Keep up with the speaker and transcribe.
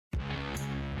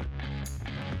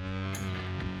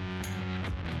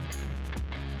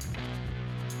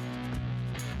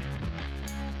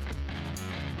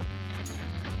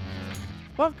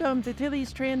Welcome to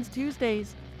Tilly's Trans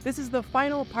Tuesdays. This is the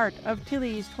final part of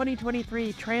Tilly's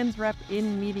 2023 Trans Rep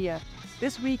in Media.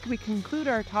 This week we conclude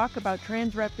our talk about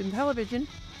Trans Rep in television,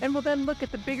 and we'll then look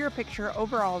at the bigger picture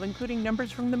overall, including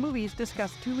numbers from the movies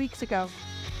discussed 2 weeks ago.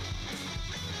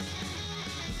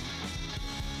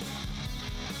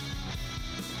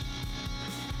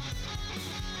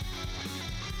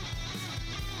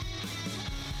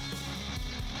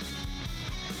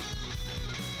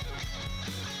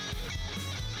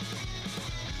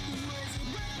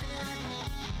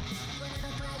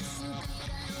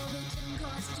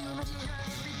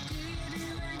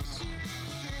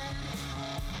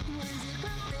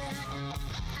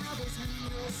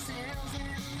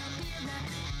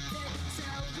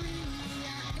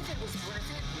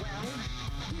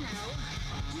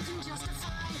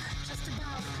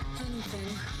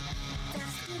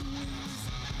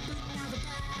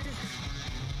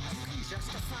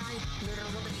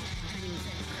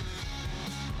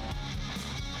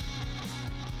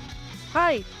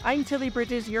 Hi, I'm Tilly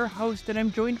Bridges, your host, and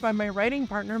I'm joined by my writing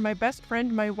partner, my best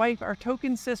friend, my wife, our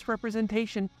token cis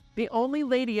representation, the only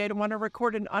lady I'd want to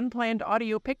record an unplanned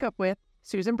audio pickup with,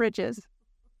 Susan Bridges.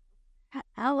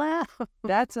 Hello.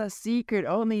 That's a secret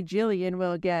only Jillian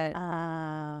will get.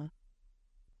 Our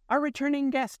returning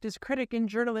guest is critic and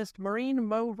journalist Maureen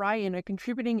Mo Ryan, a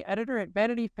contributing editor at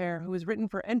Vanity Fair who has written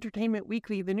for Entertainment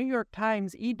Weekly, The New York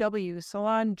Times, EW,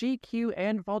 Salon, GQ,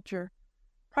 and Vulture.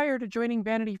 Prior to joining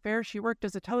Vanity Fair, she worked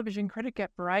as a television critic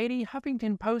at Variety,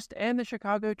 Huffington Post, and the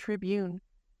Chicago Tribune.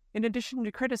 In addition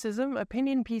to criticism,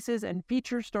 opinion pieces, and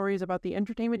feature stories about the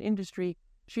entertainment industry,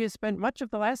 she has spent much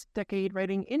of the last decade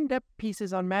writing in-depth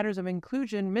pieces on matters of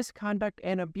inclusion, misconduct,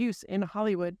 and abuse in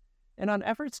Hollywood, and on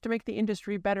efforts to make the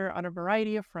industry better on a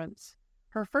variety of fronts.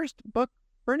 Her first book,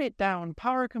 Burn It Down: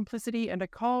 Power, Complicity, and a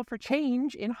Call for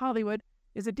Change in Hollywood,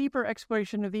 is a deeper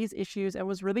exploration of these issues and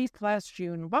was released last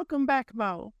June. Welcome back,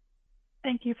 Mo.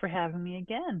 Thank you for having me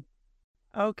again.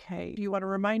 Okay. Do you want to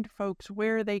remind folks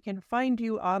where they can find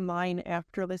you online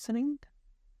after listening?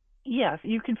 Yes,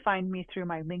 you can find me through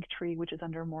my Linktree, which is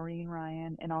under Maureen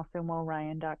Ryan, and also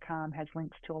MoRyan.com has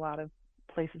links to a lot of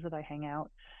places that I hang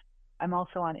out. I'm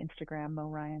also on Instagram,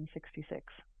 MoRyan66.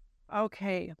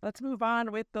 Okay, let's move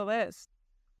on with the list.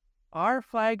 Our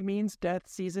Flag Means Death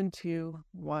Season 2,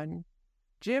 1.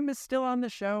 Jim is still on the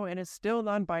show and is still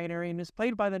non-binary and is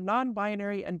played by the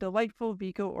non-binary and delightful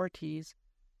Vico Ortiz.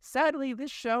 Sadly, this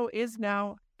show is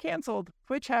now canceled,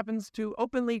 which happens to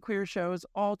openly queer shows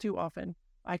all too often.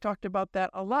 I talked about that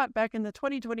a lot back in the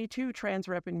 2022 Trans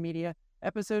Rep in Media,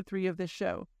 episode 3 of this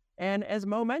show. And as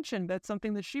Mo mentioned, that's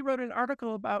something that she wrote an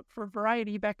article about for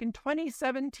Variety back in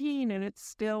 2017, and it's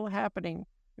still happening.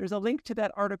 There's a link to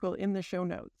that article in the show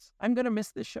notes. I'm going to miss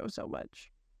this show so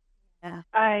much. Yeah.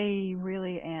 I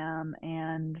really am.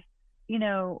 And,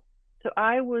 so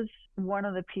I was one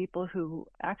of the people who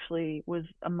actually was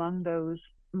among those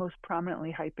most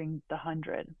prominently hyping the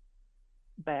 100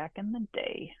 back in the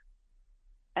day.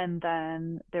 And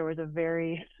then there was a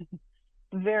very,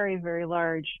 very, very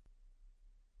large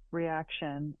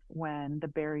reaction when the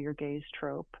bury your gays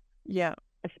trope,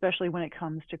 especially when it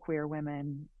comes to queer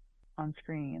women on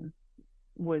screen,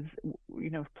 was,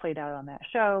 played out on that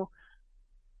show.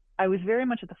 I was very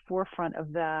much at the forefront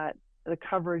of that, the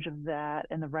coverage of that,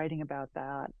 and the writing about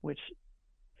that, which,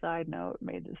 side note,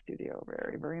 made the studio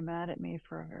very, very mad at me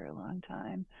for a very long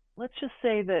time. Let's just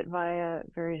say that via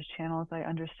various channels, I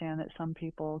understand that some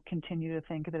people continue to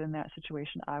think that in that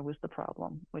situation, I was the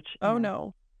problem, which...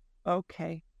 No.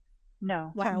 Okay.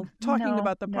 No. Wow. Talking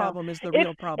about the problem is the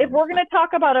real problem. If we're going to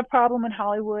talk about a problem in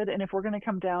Hollywood, and if we're going to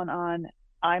come down on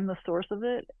I'm the source of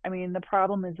it, the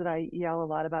problem is that I yell a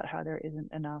lot about how there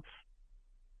isn't enough,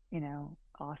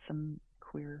 awesome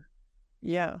queer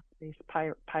based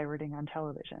pirating on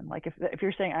television. Like if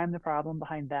you're saying I'm the problem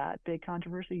behind that big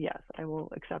controversy, yes, I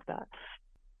will accept that.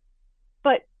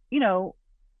 But,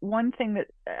 one thing that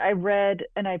I read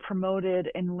and I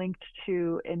promoted and linked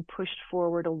to and pushed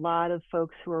forward a lot of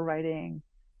folks who are writing,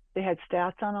 they had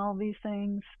stats on all these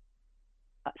things.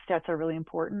 Stats are really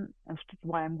important. That's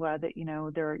why I'm glad that,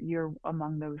 you're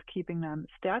among those keeping them.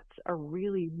 Stats are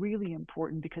really, really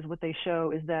important because what they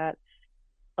show is that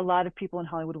a lot of people in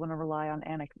Hollywood want to rely on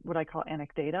what I call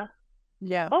anecdata.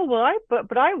 Yeah. Oh, well,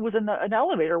 but I was in an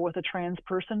elevator with a trans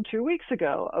person 2 weeks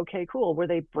ago. Okay, cool. Were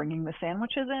they bringing the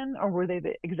sandwiches in, or were they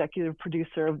the executive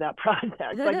producer of that project?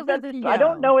 I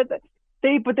don't know what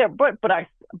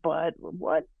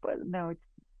no,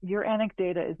 your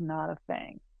anecdata is not a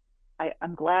thing.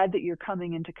 I'm glad that you're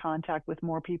coming into contact with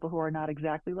more people who are not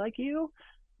exactly like you,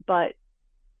 but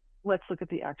let's look at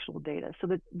the actual data. So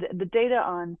the data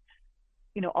on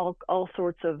all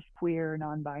sorts of queer,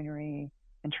 non-binary,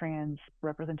 and trans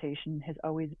representation has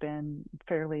always been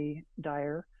fairly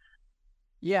dire.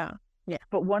 Yeah.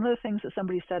 But one of the things that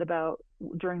somebody said about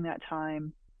during that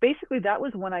time, basically that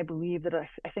was when I believe that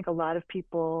I think a lot of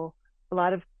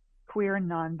queer and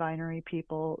non-binary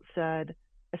people said,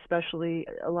 especially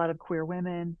a lot of queer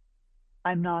women,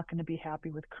 I'm not going to be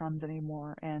happy with crumbs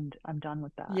anymore, and I'm done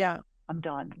with that. Yeah. I'm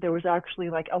done. There was actually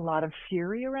like a lot of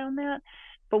fury around that.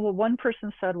 But what one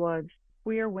person said was,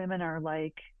 queer women are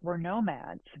like, we're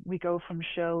nomads. We go from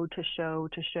show to show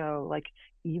to show. Like,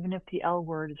 even if the L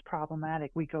word is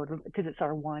problematic, we go to, because it's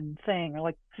our one thing. Or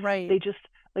like, Right. they just,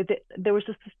 like, there was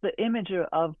just the image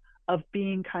of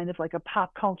being kind of like a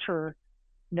pop culture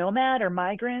nomad or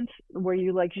migrant, where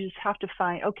you just have to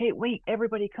find, okay, wait,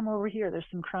 everybody come over here, there's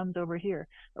some crumbs over here,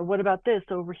 or what about this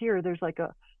over here, there's like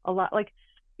a lot, like,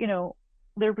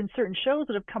 there have been certain shows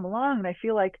that have come along, and I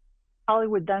feel like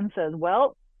Hollywood then says,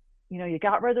 well, you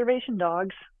got Reservation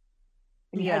Dogs,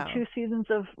 and you had 2 seasons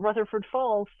of Rutherford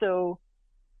Falls, so,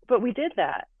 but we did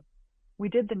that. We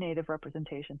did the native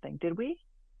representation thing. Did we?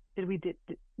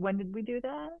 When did we do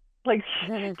that? Like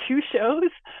 2 shows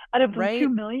out of the 2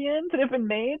 million that have been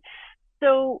made.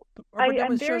 So I'm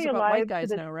very shows about alive white guys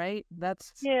to this. now, right?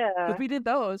 That's because we did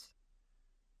those.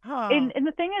 Oh. And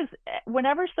the thing is,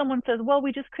 whenever someone says, well,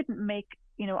 we just couldn't make,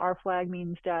 Our Flag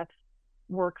Means Death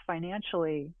work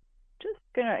financially, just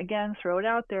gonna again throw it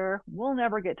out there, we'll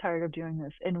never get tired of doing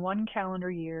this. In one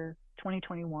calendar year,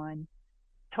 2021,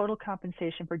 total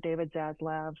compensation for David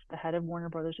Zaslav, the head of Warner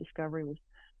Brothers Discovery, was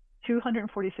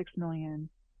 $246 million.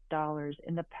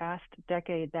 In the past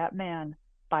decade, that man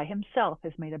by himself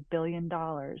has made $1 billion.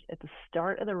 At the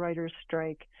start of the writers'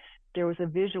 strike, there was a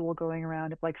visual going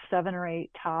around of like 7 or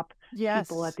 8 top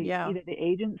people at either the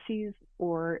agencies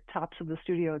or tops of the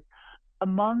studios.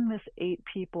 Among this 8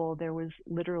 people, there was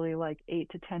literally like $8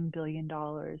 to $10 billion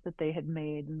that they had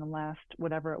made in the last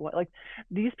whatever it was. Like,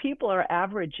 these people are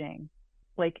averaging,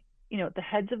 like, the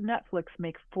heads of Netflix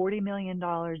make $40 million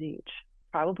each.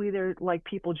 Probably they're like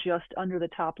people just under the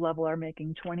top level are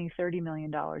making $20-30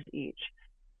 million each.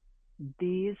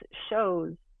 These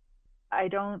shows,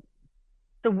 so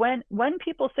when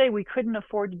people say we couldn't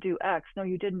afford to do X, no,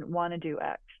 you didn't want to do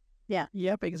X. Yeah.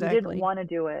 Yep, exactly. You didn't want to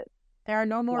do it. There are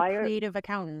no more creative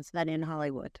accountants than in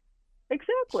Hollywood.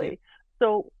 Exactly.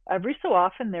 So every so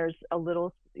often there's a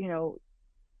little,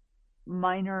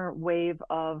 minor wave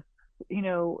of,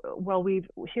 well, we've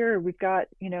got,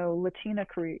 Latina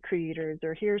creators,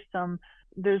 or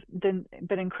there's been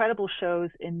incredible shows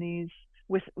in these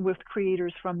with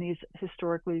creators from these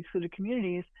historically excluded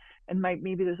communities, and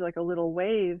maybe there's like a little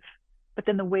wave, but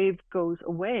then the wave goes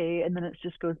away, and then it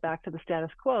just goes back to the status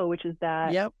quo, which is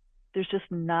that there's just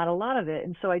not a lot of it.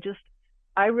 And so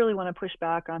I really want to push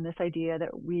back on this idea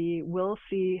that we will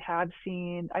have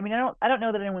seen. I mean, I don't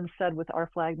know that anyone said with Our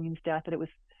Flag Means Death that it was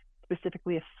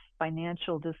specifically a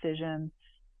financial decision,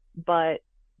 but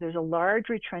there's a large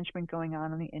retrenchment going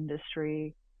on in the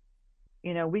industry.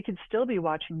 We could still be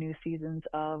watching new seasons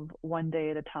of One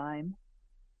Day at a Time,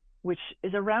 which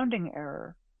is a rounding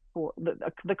error for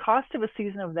the cost of a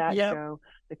season of that show,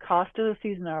 the cost of a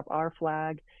season of Our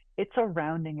Flag. It's a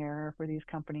rounding error for these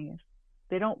companies.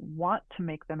 They don't want to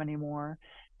make them anymore,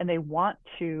 and they want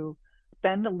to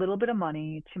spend a little bit of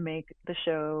money to make a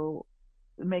show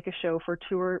for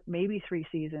 2 or maybe 3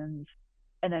 seasons,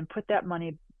 and then put that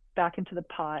money back into the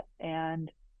pot.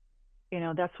 And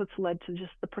that's what's led to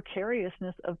just the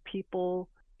precariousness of people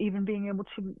even being able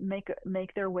to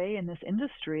make their way in this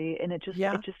industry. And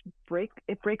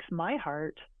it breaks my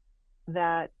heart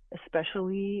that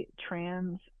especially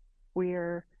trans,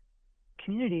 queer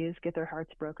communities get their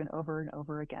hearts broken over and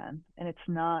over again, and it's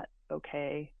not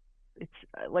okay. It's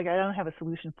like, I don't have a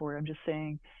solution for it. I'm just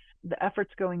saying the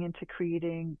efforts going into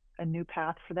creating a new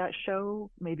path for that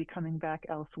show, maybe coming back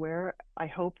elsewhere, I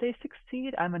hope they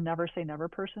succeed. I'm a never say never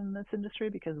person in this industry,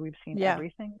 because we've seen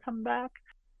everything come back.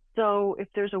 So if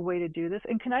there's a way to do this,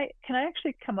 and can I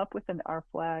actually come up with an Our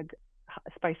Flag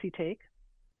spicy take?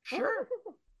 Sure.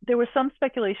 There was some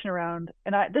speculation around,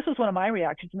 and this was one of my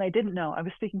reactions, and I didn't know. I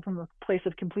was speaking from a place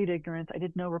of complete ignorance. I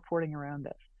did no reporting around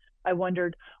this. I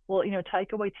wondered, well,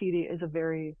 Taika Waititi is a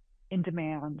very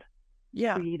in-demand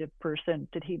creative person.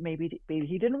 Did he maybe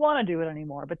he didn't want to do it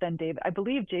anymore? But then I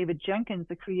believe David Jenkins,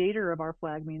 the creator of Our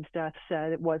Flag Means Death,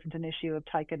 said it wasn't an issue of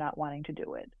Taika not wanting to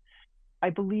do it. I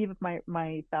believe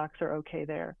my facts are okay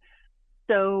there.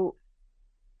 So,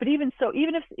 but even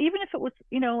if it was,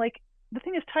 like, the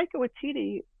thing is, Taika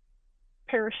Waititi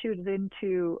parachuted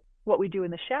into What We Do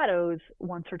in the Shadows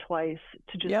once or twice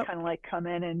to just kind of like come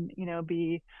in and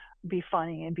be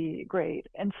funny and be great.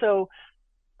 And so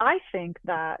I think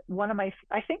that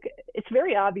I think it's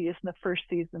very obvious in the first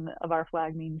season of Our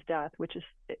Flag Means Death, which is,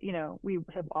 we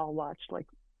have all watched like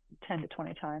 10 to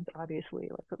 20 times, obviously.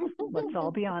 Like, let's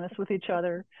all be honest with each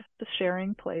other. It's a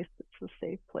sharing place. It's a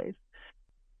safe place.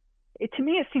 To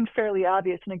me, it seemed fairly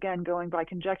obvious, and again, going by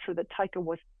conjecture, that Taika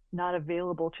was not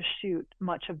available to shoot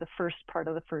much of the first part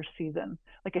of the first season.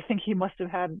 Like, I think he must have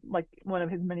had like one of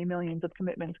his many millions of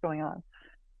commitments going on.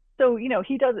 So,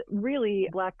 he doesn't really,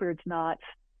 Blackbeard's not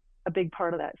a big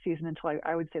part of that season until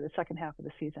I would say the second half of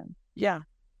the season. Yeah.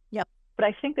 Yep. But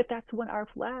I think that that's when Our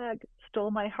Flag stole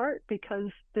my heart,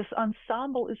 because this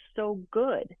ensemble is so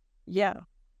good. Yeah.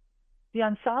 The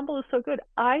ensemble is so good.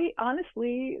 I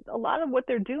honestly, a lot of what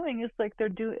they're doing is like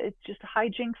it's just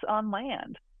hijinks on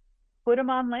land. Put them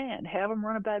on land. Have them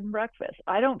run a bed and breakfast.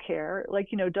 I don't care. Like,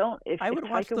 I would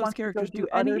watch those characters do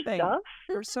other anything. stuff,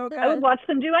 they're so good. I would watch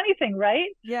them do anything, right?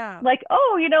 Yeah. Like,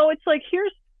 it's like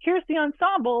here's the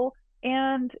ensemble,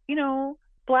 and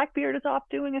Blackbeard is off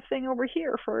doing a thing over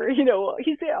here for he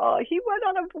went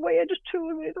on a voyage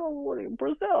to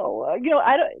Brazil.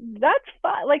 That's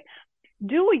fine. Like,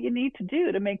 do what you need to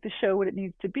do to make the show what it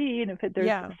needs to be. And if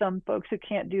there's some folks who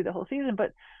can't do the whole season,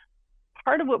 but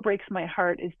part of what breaks my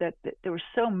heart is that there were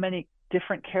so many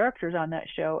different characters on that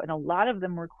show, and a lot of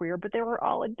them were queer, but they were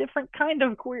all a different kind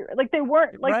of queer. Like, they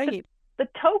weren't like right. the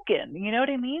token, you know what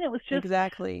I mean? It was just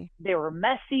exactly. They were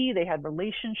messy. They had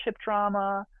relationship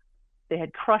drama. They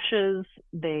had crushes.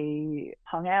 They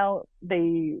hung out.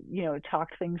 They,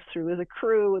 talked things through as a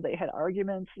crew. They had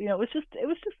arguments. It was just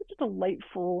such a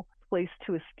delightful place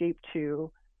to escape to,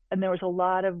 and there was a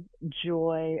lot of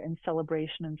joy and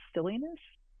celebration and silliness.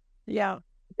 Yeah.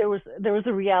 There was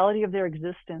a reality of their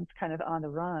existence kind of on the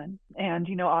run, and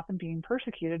often being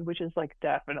persecuted, which is like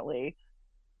definitely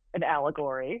an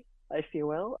allegory, if you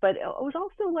will. But it was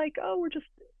also like, we're just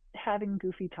having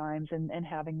goofy times and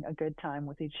having a good time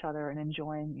with each other and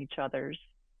enjoying each other's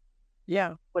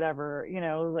whatever,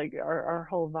 like our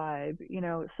whole vibe,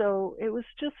 so it was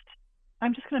just,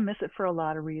 I'm just going to miss it for a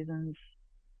lot of reasons.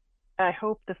 I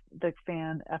hope the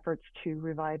fan efforts to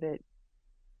revive it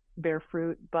bear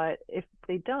fruit, but if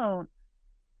they don't,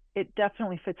 it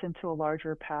definitely fits into a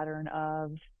larger pattern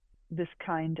of this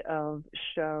kind of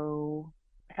show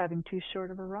having too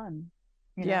short of a run.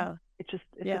 It's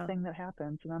a thing that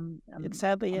happens, and it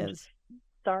sadly is.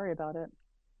 Sorry about it.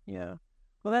 Yeah.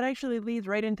 Well, that actually leads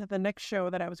right into the next show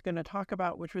that I was going to talk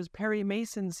about, which was Perry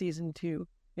Mason season 2.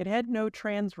 It had no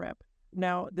trans rep.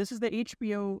 Now, this is the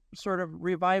HBO sort of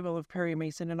revival of Perry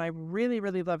Mason, and I really,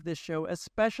 really love this show,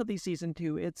 especially season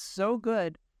 2. It's so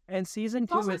good. And season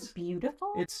 2 is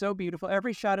beautiful. It's so beautiful.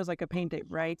 Every shot is like a painting,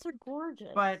 right? It's gorgeous.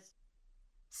 But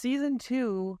season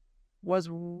 2 was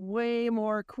way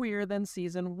more queer than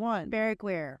season 1. Very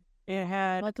queer. It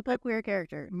had multiple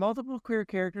queer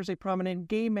characters, a prominent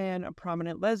gay man, a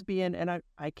prominent lesbian, and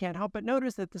I can't help but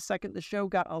notice that the second the show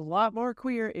got a lot more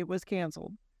queer, it was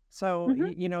canceled. So,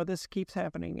 this keeps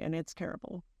happening, and it's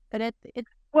terrible. But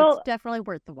it's definitely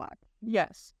worth the watch.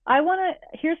 Yes.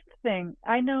 Here's the thing.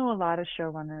 I know a lot of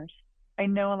showrunners. I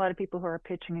know a lot of people who are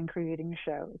pitching and creating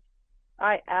shows.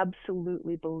 I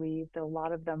absolutely believe that a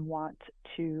lot of them want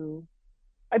to,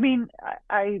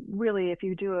 I really, if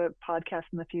you do a podcast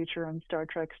in the future on Star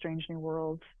Trek Strange New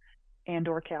Worlds and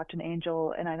or Captain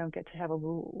Angel, and I don't get to have a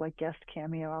little like guest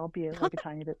cameo, I'll be like a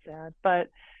tiny bit sad, but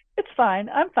it's fine.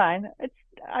 I'm fine.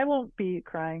 I won't be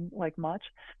crying like much.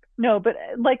 No, but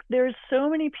like there's so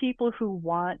many people who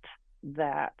want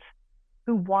that,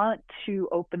 who want to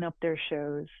open up their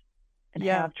shows and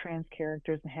have trans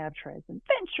characters and have trans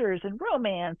adventures and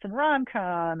romance and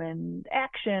rom-com and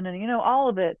action and all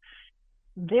of it.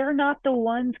 They're not the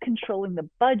ones controlling the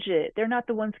budget. They're not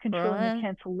the ones controlling the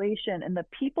cancellation. And the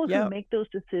people who make those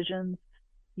decisions,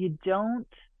 they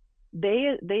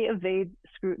evade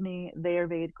scrutiny, they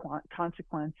evade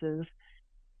consequences.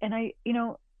 And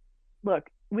look,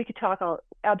 we could talk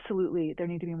absolutely, there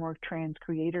need to be more trans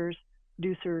creators,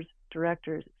 producers,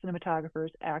 directors, cinematographers,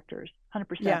 actors, 100%.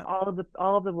 Yeah. All of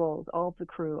the roles, all of the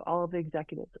crew, all of the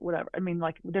executives, whatever.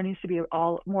 There needs to be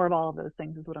more of all of those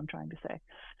things is what I'm trying to say.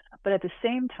 But at the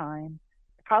same time,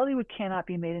 Hollywood cannot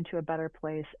be made into a better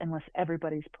place unless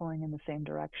everybody's pulling in the same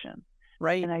direction.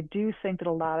 Right. And I do think that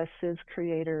a lot of cis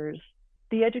creators,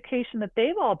 the education that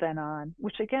they've all been on,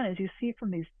 which again, as you see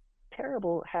from these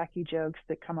terrible hacky jokes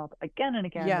that come up again and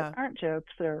again, that aren't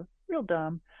jokes, they're real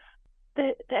dumb.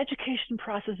 The education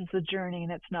process is a journey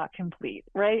and it's not complete,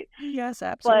 right? Yes,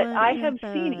 absolutely. But I have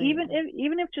seen,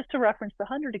 even if just to reference The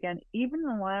 100 again, even in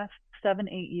the last 7-8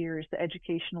 years, the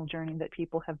educational journey that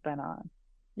people have been on.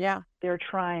 Yeah. They're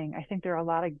trying. I think there are a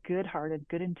lot of good-hearted,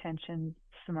 good-intentioned,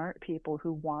 smart people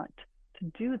who want to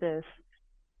to do this.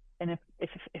 And if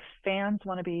fans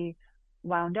want to be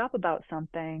wound up about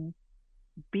something,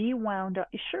 be wound up.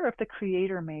 Sure, if the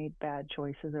creator made bad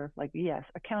choices, or like, yes,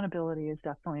 accountability is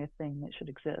definitely a thing that should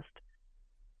exist.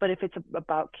 But if it's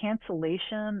about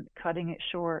cancellation, cutting it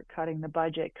short, cutting the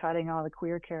budget, cutting all the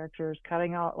queer characters,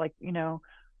 cutting out, like,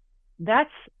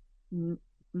 that's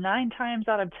 9 times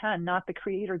out of 10 not the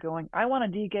creator going, I want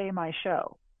to de-gay my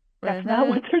show. That's not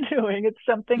what they're doing. It's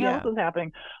something else is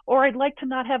happening. Or I'd like to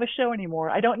not have a show anymore.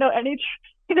 I don't know any,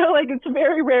 like, it's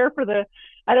very rare for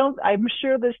I'm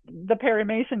sure the Perry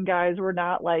Mason guys were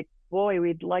not like, boy,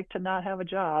 we'd like to not have a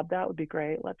job. That would be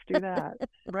great. Let's do that.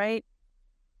 Right.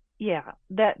 Yeah.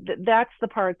 That's the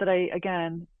part that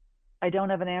I don't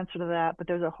have an answer to that, but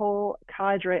there's a whole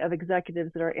cadre of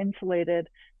executives that are insulated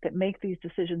that make these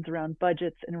decisions around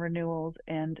budgets and renewals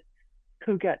and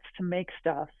who gets to make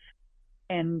stuff.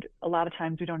 And a lot of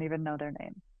times we don't even know their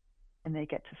name, and they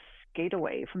get to skate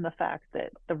away from the fact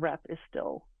that the rep is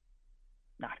still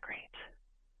not great.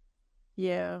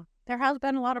 Yeah. There has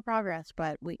been a lot of progress,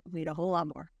 but we need a whole lot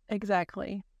more.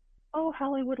 Exactly. Oh,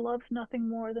 Hollywood loves nothing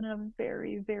more than a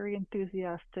very, very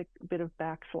enthusiastic bit of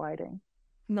backsliding.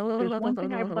 There's one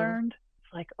thing I've learned.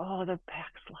 It's like, the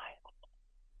backslide.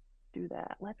 Do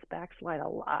that. Let's backslide a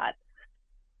lot.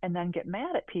 And then get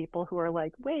mad at people who are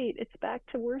like, wait, it's back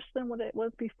to worse than what it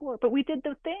was before. But we did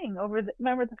the thing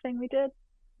remember the thing we did?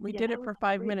 We did it for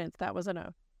 5 minutes. That was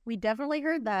enough. We definitely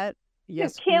heard that.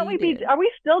 Yes. Are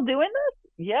we still doing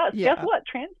this? Yes. Yeah. Guess what?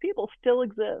 Trans people still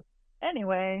exist.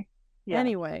 Anyway. Yeah.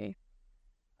 Anyway.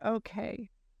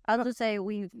 Okay. I'll just say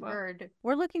we're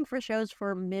looking for shows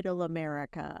for Middle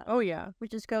America. Oh yeah,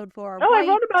 which is code for I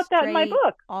wrote about that in my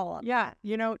book. All of yeah,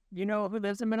 you know who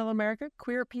lives in Middle America?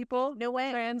 Queer people, no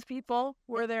way, trans people.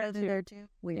 We're there too. There too.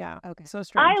 Yeah. Okay. So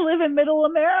strange. I live in Middle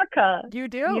America. You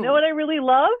do. You know what I really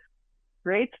love?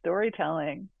 Great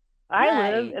storytelling.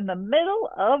 I live in the middle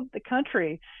of the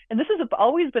country, and this has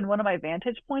always been one of my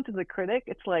vantage points as a critic.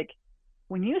 It's like,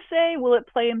 when you say, will it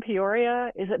play in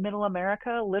Peoria? Is it Middle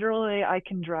America? Literally, I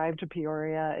can drive to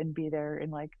Peoria and be there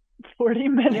in like 40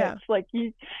 minutes. Yeah. Like,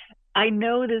 I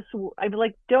know this. I'm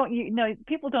like,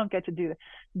 people don't get to do that.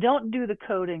 Don't do the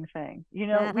coding thing. We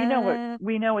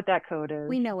know what that code is.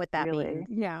 We know what that really means.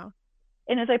 Yeah.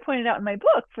 And as I pointed out in my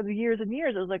book, for the years and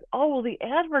years, I was like, the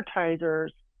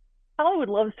advertisers, Hollywood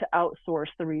loves to outsource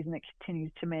the reason it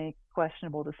continues to make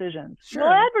questionable decisions. Sure.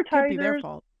 Well, advertisers, could be their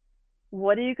fault.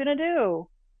 What are you going to do?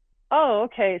 Oh,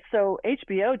 okay. So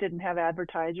HBO didn't have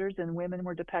advertisers, and women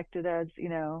were depicted as,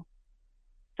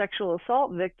 sexual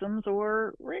assault victims,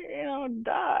 or,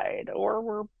 died, or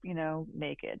were,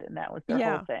 naked. And that was their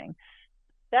whole thing.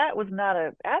 That was not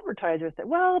an advertiser thing.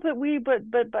 Well,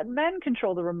 but men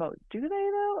control the remote. Do they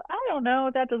though? I don't know.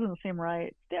 That doesn't seem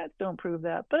right. Stats don't prove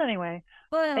that. But anyway,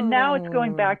 and now it's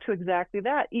going back to exactly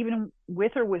that. Even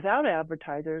with or without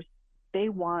advertisers, they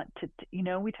want to,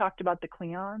 we talked about the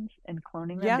Cleons and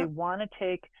cloning them. Yeah. They want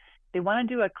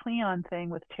to do a Cleon thing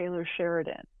with Taylor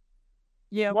Sheridan.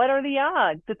 Yeah. What are the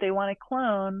odds that they want to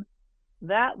clone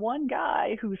that one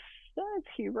guy who says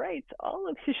he writes all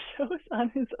of his shows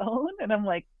on his own? And I'm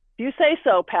like, you say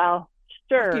so, pal.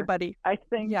 Sure. Okay, buddy. I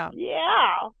think, yeah.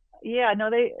 No,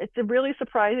 it's really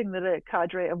surprising that a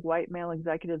cadre of white male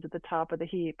executives at the top of the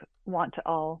heap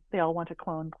all want to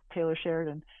clone Taylor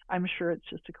Sheridan. I'm sure it's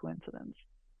just a coincidence.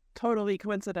 Totally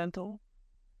coincidental.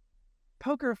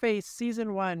 Poker Face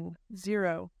Season 1,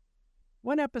 0.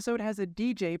 One episode has a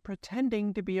DJ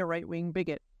pretending to be a right-wing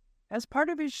bigot. As part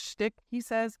of his shtick, he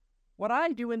says, "What I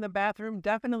do in the bathroom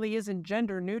definitely isn't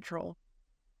gender neutral."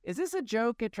 Is this a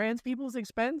joke at trans people's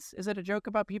expense? Is it a joke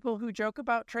about people who joke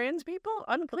about trans people?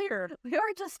 Unclear. We were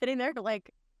just sitting there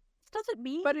like, this doesn't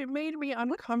mean... But it made me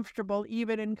uncomfortable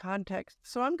even in context.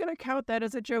 So I'm going to count that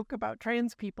as a joke about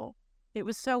trans people. It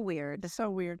was so weird.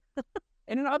 So weird.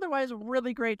 And an otherwise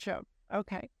really great show.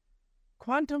 Okay.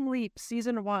 Quantum Leap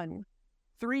Season 1,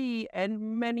 3,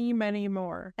 and many, many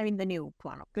more. I mean, the new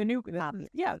Quantum. The new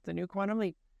Quantum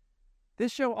Leap.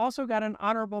 This show also got an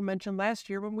honorable mention last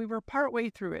year when we were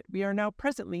partway through it. We are now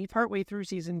presently partway through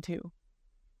Season 2.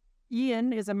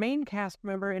 Ian is a main cast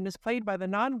member and is played by the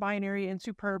non-binary and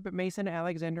superb Mason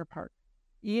Alexander Park.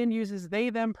 Ian uses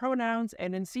they-them pronouns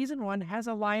and in Season 1 has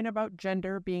a line about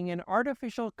gender being an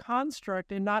artificial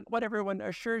construct and not what everyone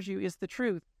assures you is the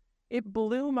truth. It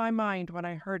blew my mind when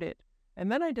I heard it.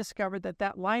 And then I discovered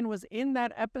that line was in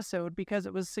that episode because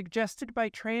it was suggested by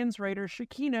trans writer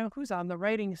Shakina, who's on the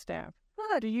writing staff.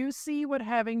 Do you see what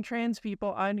having trans people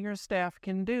on your staff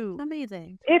can do?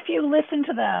 Amazing. If you listen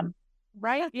to them.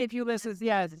 Right? If you listen,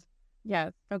 yes.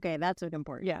 Okay, that's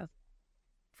important. Yes.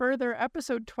 Further,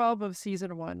 episode 12 of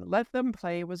season 1, Let Them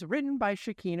Play, was written by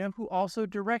Shakina, who also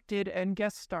directed and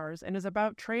guest stars, and is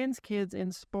about trans kids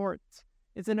in sports.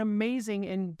 It's an amazing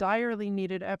and direly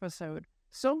needed episode,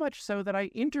 so much so that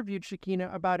I interviewed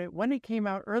Shakina about it when it came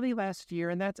out early last year,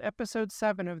 and that's episode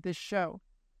 7 of this show.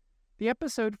 The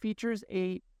episode features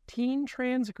a teen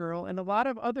trans girl and a lot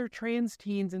of other trans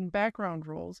teens in background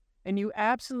roles, and you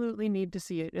absolutely need to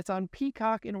see it. It's on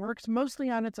Peacock and works mostly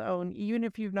on its own, even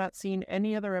if you've not seen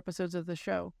any other episodes of the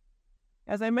show.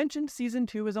 As I mentioned, season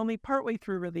 2 is only partway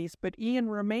through release, but Ian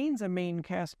remains a main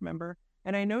cast member,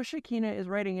 and I know Shakina is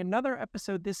writing another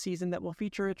episode this season that will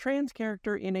feature a trans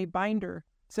character in a binder,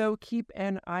 so keep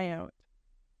an eye out.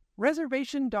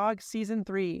 Reservation Dogs Season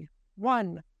 3.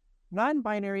 1.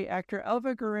 Non-binary actor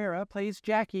Elva Guerrera plays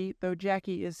Jackie, though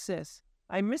Jackie is cis.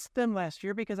 I missed them last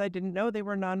year because I didn't know they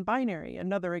were non-binary.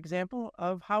 Another example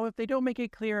of how if they don't make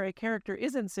it clear a character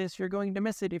isn't cis, you're going to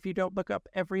miss it if you don't look up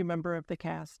every member of the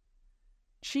cast.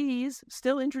 Cheese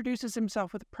still introduces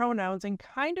himself with pronouns and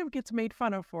kind of gets made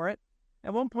fun of for it.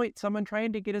 At one point, someone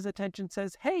trying to get his attention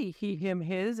says, "Hey, he, him,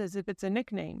 his," as if it's a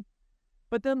nickname.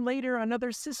 But then later,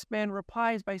 another cis man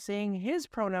replies by saying his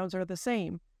pronouns are the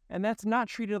same, and that's not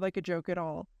treated like a joke at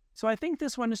all. So I think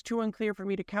this one is too unclear for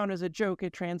me to count as a joke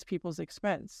at trans people's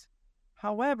expense.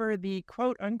 However, the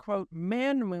quote-unquote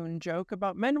man-moon joke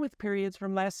about men with periods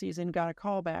from last season got a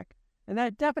callback, and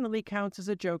that definitely counts as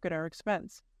a joke at our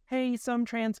expense. Hey, some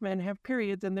trans men have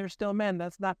periods and they're still men.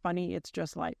 That's not funny. It's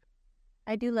just life.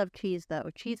 I do love Cheese, though.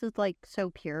 Cheese is, like, so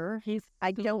pure.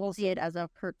 I don't see it as a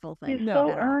hurtful thing. He's so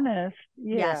earnest.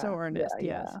 Yeah. So earnest,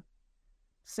 yes. Yeah.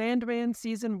 Sandman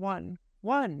Season 1.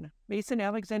 1. Mason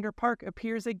Alexander Park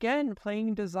appears again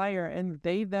playing Desire, and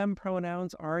they-them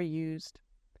pronouns are used.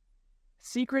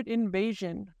 Secret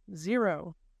Invasion.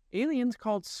 0. Aliens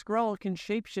called Skrull can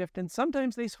shapeshift, and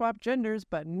sometimes they swap genders,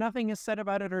 but nothing is said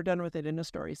about it or done with it in a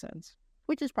story sense.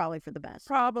 Which is probably for the best.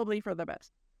 Probably for the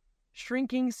best.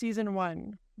 Shrinking Season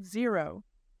 1. 0.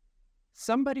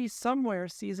 Somebody Somewhere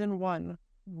Season 1.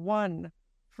 1.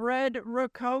 Fred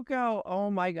Rococo.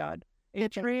 Oh my god. A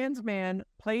trans man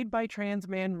played by trans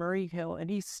man Murray Hill, and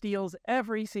he steals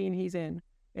every scene he's in.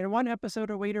 In one episode,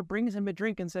 a waiter brings him a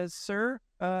drink and says, "Sir,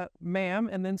 ma'am,"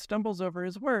 and then stumbles over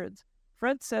his words.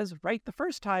 Fred says right the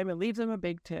first time and leaves him a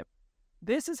big tip.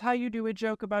 This is how you do a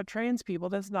joke about trans people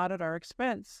that's not at our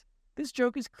expense. This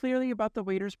joke is clearly about the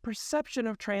waiter's perception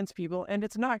of trans people, and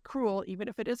it's not cruel, even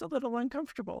if it is a little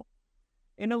uncomfortable.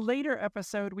 In a later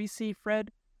episode, we see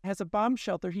Fred has a bomb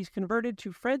shelter he's converted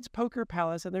to Fred's Poker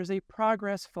Palace, and there's a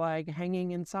progress flag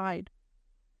hanging inside.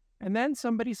 And then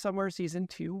Somebody Somewhere Season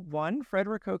 2, 1, Fred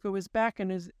Rococo is back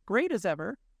and is great as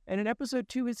ever, and in episode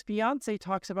 2, his fiancée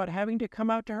talks about having to come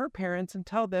out to her parents and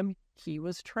tell them he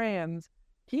was trans.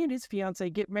 He and his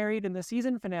fiancée get married in the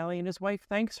season finale, and his wife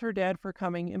thanks her dad for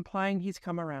coming, implying he's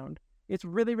come around. It's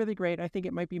really, really great. I think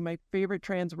it might be my favorite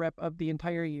trans rep of the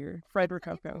entire year. Fred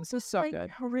Rococo. This is so good.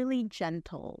 Really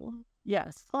gentle.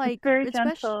 Yes. Like, it's very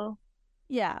gentle.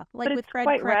 Yeah. Like but with it's Fred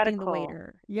quite correcting radical. the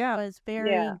waiter. Yeah. It was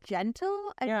very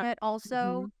gentle and yet also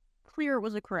Mm-hmm. clear it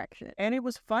was a correction. And it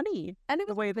was funny And it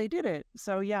was the way they did it.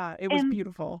 So yeah, it was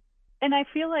beautiful. And I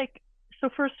feel like, so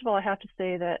first of all, I have to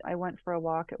say that I went for a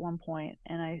walk at one point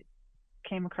and I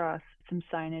came across some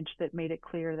signage that made it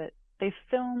clear that they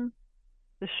filmed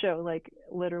the show like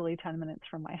literally 10 minutes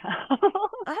from my house.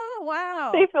 Oh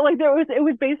wow. They felt like it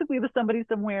was basically the Somebody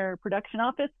Somewhere production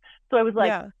office. So I was like,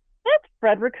 that's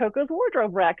Fred Rococo's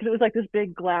wardrobe rack, because it was like this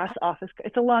big glass office.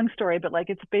 It's a long story, but like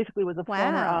it's basically was a former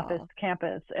office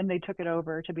campus, and they took it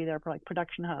over to be their like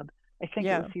production hub. I think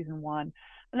it was season 1,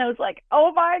 and I was like,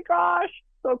 oh my gosh,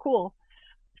 so cool.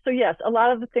 So yes, a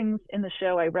lot of the things in the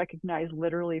show I recognize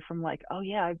literally from like, oh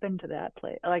yeah, I've been to that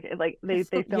place. Like they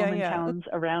film in towns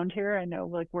around here. I know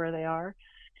like where they are.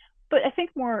 But I think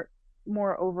more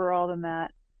overall than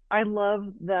that, I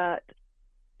love that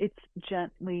it's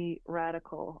gently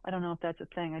radical. I don't know if that's a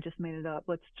thing. I just made it up.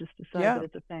 Let's just decide that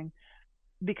it's a thing.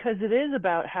 Because it is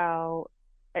about how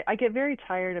I get very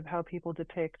tired of how people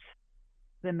depict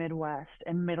the Midwest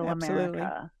and Middle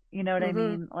America. You know what I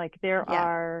mean? Like there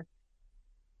are,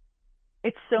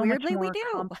 it's so weirdly much more we do.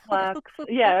 complex.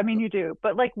 Yeah, I mean you do.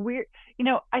 But like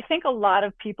I think a lot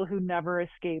of people who never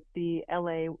escape the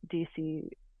LA, DC,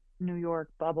 New York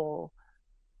bubble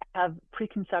have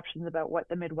preconceptions about what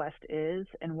the Midwest is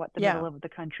and what the middle of the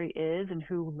country is and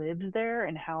who lives there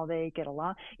and how they get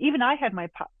along. Even I had my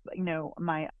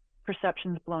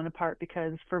perceptions blown apart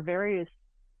because for various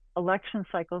election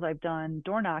cycles I've done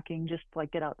door knocking just to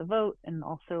like get out the vote, and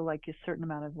also like a certain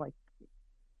amount of like,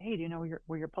 hey, do you know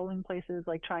where your polling place is?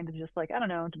 Like trying to just like, I don't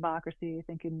know, democracy,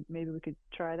 thinking maybe we could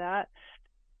try that.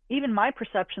 even my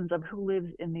perceptions of who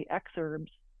lives in the exurbs,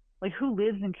 like who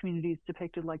lives in communities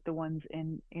depicted like the ones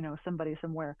in, somebody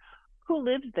somewhere, who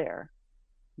lives there.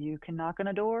 You can knock on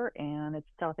a door and it's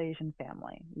a South Asian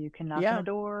family. You can knock on a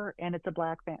door and it's a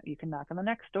Black family. You can knock on the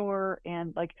next door,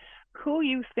 and like who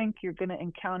you think you're going to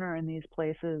encounter in these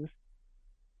places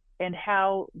and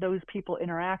how those people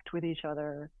interact with each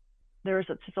other. There's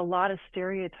just a lot of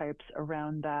stereotypes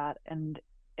around that, and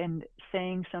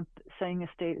saying a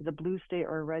state is a blue state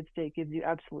or a red state gives you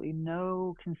absolutely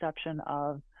no conception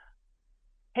of,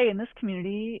 hey, in this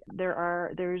community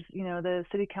there's the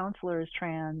city councilor is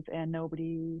trans and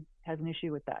nobody has an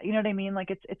issue with that. You know what I mean? Like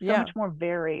it's so much more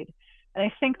varied. And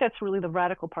I think that's really the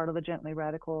radical part of the Gently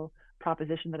Radical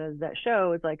proposition that is that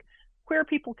show, is like queer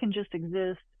people can just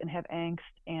exist and have angst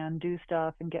and do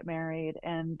stuff and get married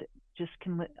and just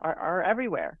are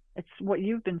everywhere. It's what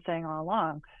you've been saying all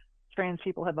along. Trans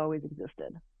people have always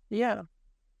existed. Yeah.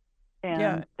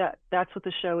 And that's what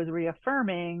the show is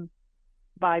reaffirming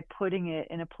by putting it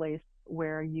in a place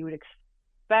where you would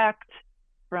expect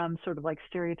from sort of like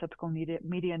stereotypical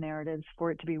media narratives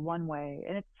for it to be one way.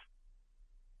 And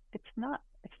it's not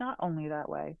only that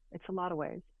way. It's a lot of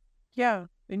ways. Yeah,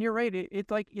 and you're right.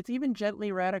 It's even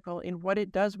gently radical in what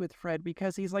it does with Fred,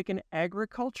 because he's like an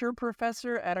agriculture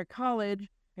professor at a college,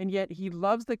 and yet he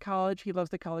loves the college. He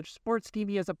loves the college sports team.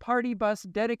 He has a party bus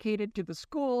dedicated to the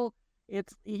school.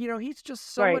 It's, he's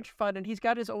just so much fun, and he's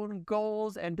got his own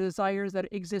goals and desires that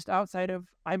exist outside of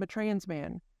I'm a trans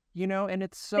man, and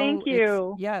it's so... Thank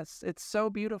you. It's so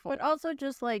beautiful. But also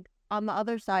just like on the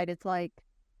other side, it's like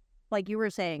you were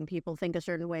saying, people think a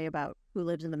certain way about who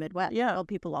lives in the Midwest. Yeah. Well,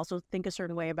 people also think a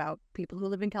certain way about people who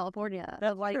live in California.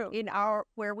 That's like true. In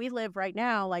where we live right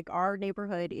now, like our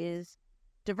neighborhood is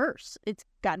diverse. It's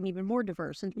gotten even more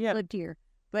diverse since we lived here.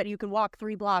 But you can walk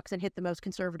 3 blocks and hit the most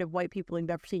conservative white people you've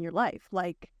ever seen in your life.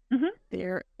 Like and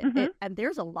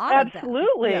there's a lot of that.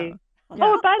 Absolutely. Yeah.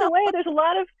 Oh, by the way, there's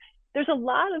a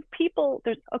lot of people.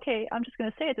 I'm just going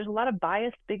to say it. There's a lot of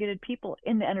biased, bigoted people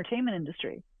in the entertainment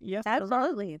industry. Yes,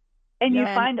 absolutely. And you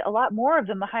find a lot more of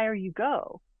them the higher you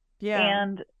go. Yeah.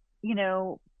 And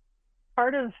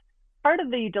part of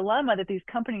the dilemma that these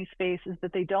companies face is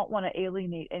that they don't want to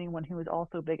alienate anyone who is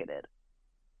also bigoted.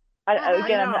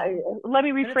 Let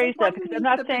me rephrase that, because I'm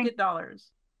not saying dollars.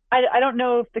 I don't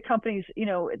know if the companies,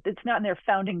 it's not in their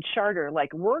founding charter,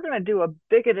 like we're going to do a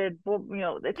bigoted, but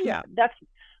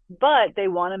they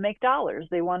want to make dollars.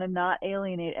 They want to not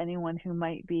alienate anyone who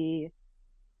might be,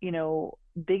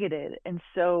 bigoted. And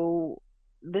so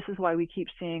this is why we keep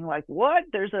seeing like, what?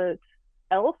 There's a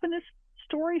elf in this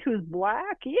story who's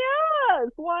Black? Yes.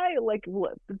 Why? Like,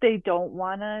 they don't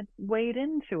want to wade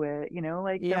into it,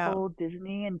 the whole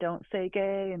Disney and don't say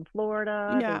gay in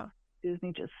Florida.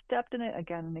 Disney just stepped in it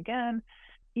again and again.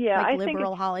 Yeah, like I think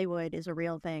liberal Hollywood is a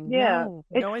real thing. Yeah,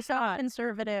 no, it's not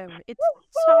conservative. It's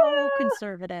so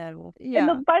conservative. Yeah.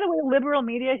 And by the way, liberal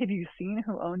media. Have you seen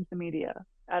who owns the media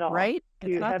at all? Right? Do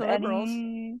you not have the liberals.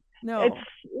 any? No,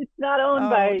 it's not owned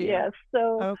by. Dear. Yes.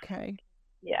 So okay.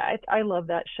 Yeah, I love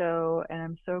that show, and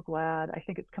I'm so glad. I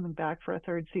think it's coming back for a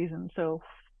 3rd season. So,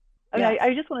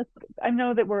 I just want to. I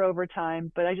know that we're over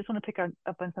time, but I just want to pick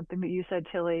up on something that you said,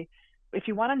 Tilly. If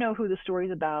you want to know who the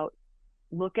story's about,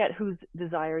 look at whose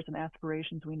desires and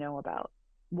aspirations we know about.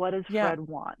 What does Fred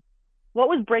want? What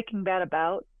was Breaking Bad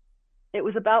about? It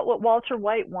was about what Walter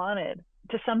White wanted,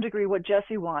 to some degree what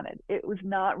Jesse wanted. It was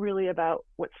not really about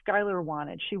what Skyler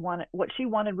wanted. What she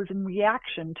wanted was in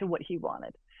reaction to what he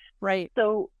wanted. Right.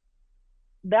 So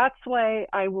that's why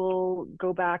I will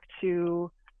go back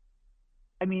to,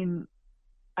 I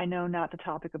know not the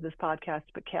topic of this podcast,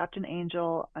 but Captain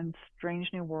Angel on Strange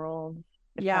New Worlds.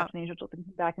 Captain Angel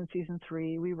back in season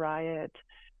 3, We Riot.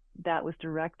 That was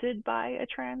directed by a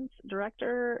trans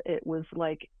director. It was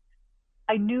like,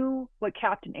 I knew what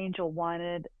Captain Angel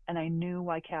wanted, and I knew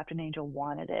why Captain Angel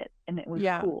wanted it. And it was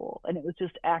cool. And it was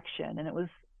just action, and it was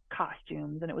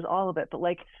costumes, and it was all of it. But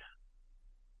like,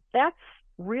 that's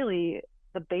really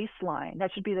the baseline.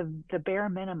 That should be the bare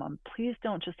minimum. Please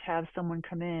don't just have someone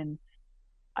come in.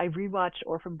 I rewatched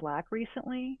Orphan Black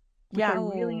recently, which I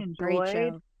really enjoyed. Great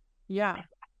show. Yeah.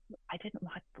 I didn't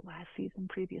watch the last season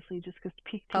previously just because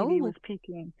peak TV was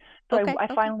peaking. So I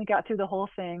finally got through the whole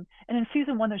thing. And in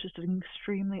season 1, there's just an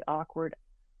extremely awkward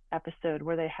episode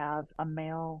where they have a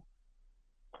male,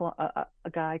 a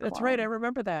guy. That's clone. right. I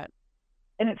remember that.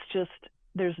 And it's just,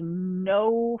 there's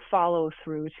no follow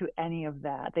through to any of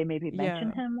that. They maybe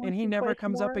mention him once and he never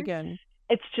comes more. up again.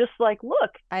 It's just like,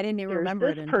 look, I didn't even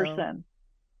remember this it person.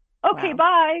 Okay,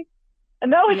 bye. And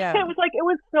no, it was like, it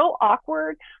was so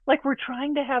awkward. Like, we're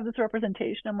trying to have this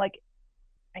representation. I'm like,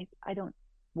 I don't,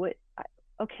 what,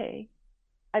 okay.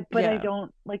 I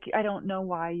don't know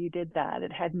why you did that.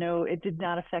 It did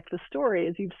not affect the story,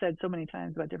 as you've said so many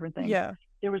times about different things. Yeah.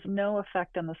 There was no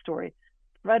effect on the story.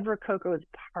 Fred Rococo is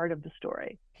part of the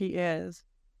story. He is.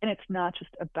 And it's not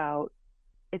just about,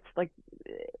 it's like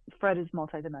Fred is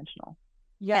multidimensional.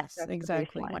 Yes,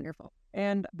 exactly. Wonderful.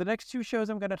 And the next two shows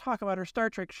I'm going to talk about are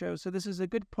Star Trek shows. So this is a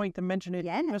good point to mention it,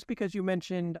 just because you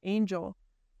mentioned Angel,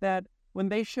 that when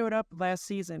they showed up last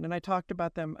season, and I talked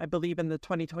about them, I believe, in the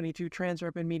 2022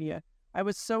 Trans-Urban Media, I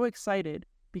was so excited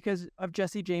because of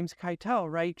Jesse James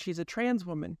Keitel, right? She's a trans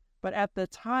woman. But at the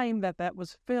time that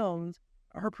was filmed,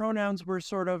 her pronouns were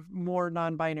sort of more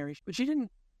non-binary. But she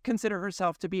didn't consider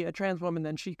herself to be a trans woman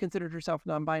then. She considered herself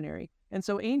non-binary. And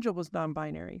so Angel was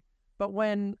non-binary. But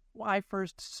when I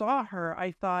first saw her,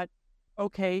 I thought,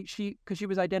 okay, because she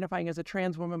was identifying as a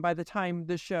trans woman by the time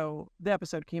the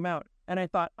episode came out. And I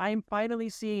thought, I'm finally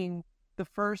seeing the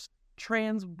first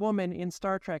trans woman in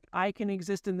Star Trek. I can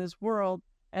exist in this world.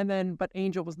 But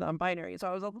Angel was non-binary. So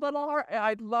I was a little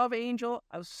I love Angel.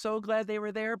 I was so glad they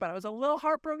were there, but I was a little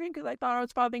heartbroken because I thought I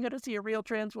was finally going to see a real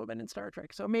trans woman in Star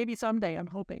Trek. So maybe someday, I'm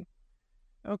hoping.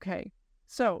 Okay.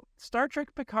 So Star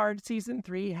Trek Picard Season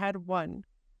 3 had one.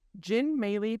 Jin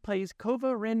Meili plays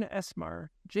Kova Rin Esmar.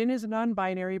 Jin is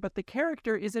non-binary, but the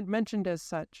character isn't mentioned as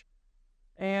such.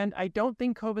 And I don't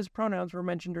think Kova's pronouns were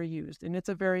mentioned or used, and it's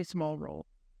a very small role.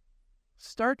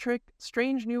 Star Trek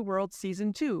Strange New Worlds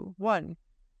Season 2, 1.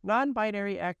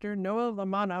 Non-binary actor Noah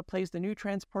Lamanna plays the new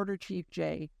transporter chief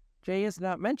Jay. Jay is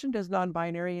not mentioned as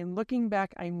non-binary, and looking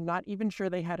back, I'm not even sure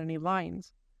they had any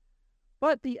lines.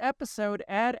 But the episode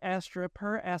Ad Astra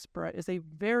per Aspera is a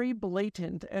very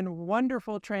blatant and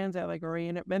wonderful trans allegory,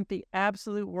 and it meant the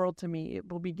absolute world to me.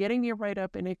 It will be getting a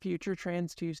write-up in a future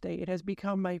Trans Tuesday. It has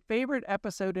become my favorite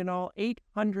episode in all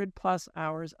 800 plus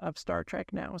hours of Star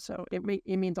Trek now, so it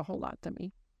means a whole lot to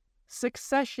me.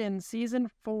 Succession Season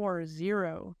 4,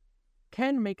 0.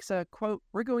 Ken makes a, quote,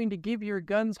 "we're going to give your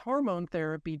guns hormone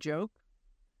therapy" joke.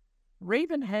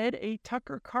 Ravenhead, a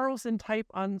Tucker Carlson type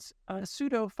on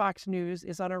pseudo Fox News,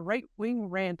 is on a right-wing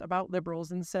rant about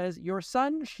liberals and says, "Your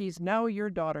son, she's now your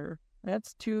daughter."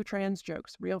 That's 2 trans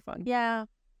jokes. Real fun. Yeah,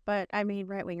 but I mean,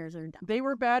 right-wingers are dumb. They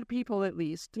were bad people, at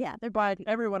least. Yeah, they're bad.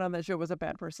 Everyone on that show was a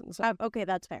bad person. So. Okay,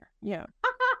 that's fair. Yeah.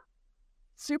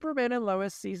 Superman and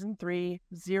Lois Season 3,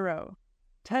 0.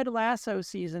 Ted Lasso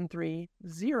Season 3,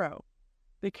 0.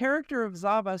 The character of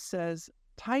Zava says,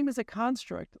 "Time is a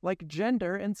construct, like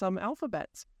gender and some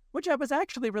alphabets," which I was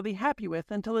actually really happy with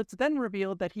until it's then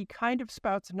revealed that he kind of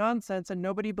spouts nonsense and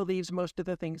nobody believes most of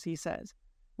the things he says.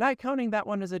 Not counting that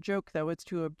one as a joke, though, it's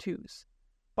too obtuse.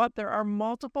 But there are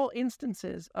multiple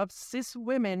instances of cis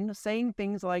women saying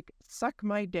things like, "suck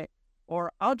my dick,"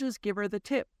 or "I'll just give her the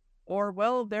tip," or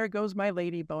 "well, there goes my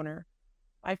lady boner."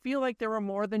 I feel like there were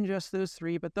more than just those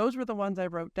 3, but those were the ones I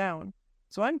wrote down.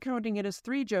 So I'm counting it as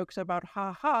 3 jokes about,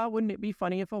 ha, wouldn't it be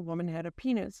funny if a woman had a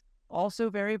penis? Also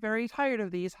very, very tired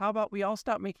of these. How about we all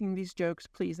stop making these jokes,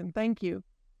 please, and thank you.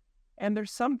 And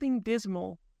there's something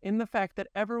dismal in the fact that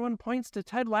everyone points to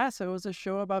Ted Lasso as a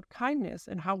show about kindness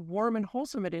and how warm and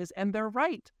wholesome it is, and they're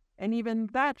right. And even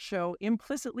that show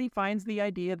implicitly finds the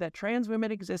idea that trans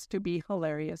women exist to be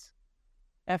hilarious.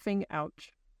 Effing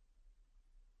ouch.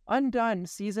 Undone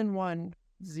Season 1,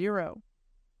 0.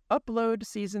 Upload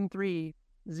Season 3,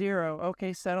 0.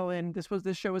 Okay, settle in.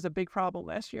 This show was a big problem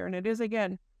last year, and it is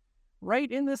again.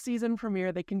 Right in the season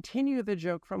premiere, they continue the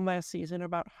joke from last season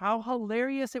about how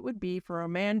hilarious it would be for a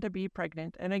man to be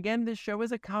pregnant. And again, this show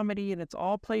is a comedy, and it's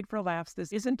all played for laughs.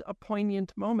 This isn't a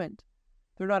poignant moment.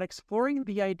 They're not exploring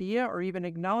the idea or even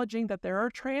acknowledging that there are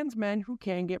trans men who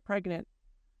can get pregnant.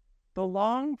 The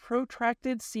long,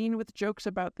 protracted scene with jokes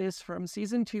about this from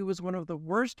Season 2 was one of the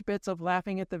worst bits of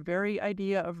laughing at the very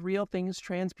idea of real things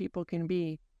trans people can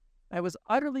be. I was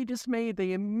utterly dismayed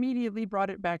they immediately brought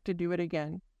it back to do it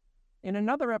again. In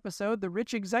another episode, the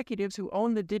rich executives who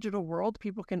own the digital world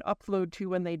people can upload to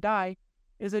when they die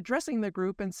is addressing the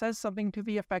group and says something to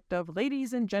the effect of,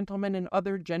 "ladies and gentlemen and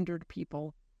other gendered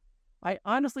people." I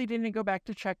honestly didn't go back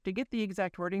to check to get the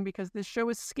exact wording because this show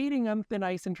is skating on thin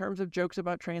ice in terms of jokes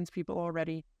about trans people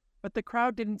already, but the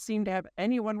crowd didn't seem to have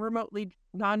anyone remotely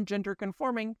non-gender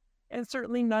conforming, and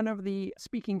certainly none of the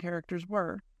speaking characters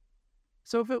were.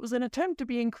 So if it was an attempt to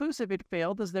be inclusive, it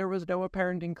failed as there was no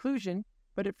apparent inclusion,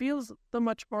 but it feels the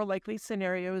much more likely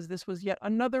scenario as this was yet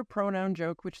another pronoun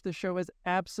joke which the show has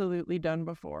absolutely done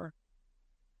before.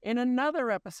 In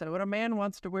another episode, a man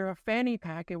wants to wear a fanny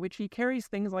pack in which he carries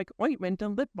things like ointment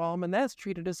and lip balm, and that's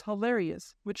treated as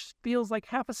hilarious, which feels like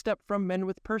half a step from men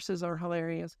with purses are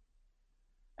hilarious.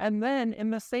 And then,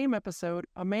 in the same episode,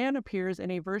 a man appears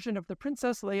in a version of the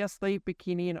Princess Leia slave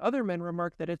bikini, and other men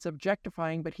remark that it's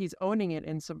objectifying, but he's owning it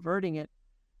and subverting it.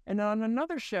 And on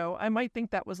another show, I might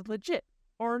think that was legit,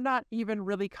 or not even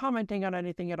really commenting on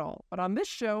anything at all. But on this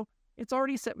show, it's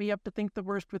already set me up to think the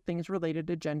worst with things related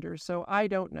to gender, so I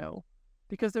don't know.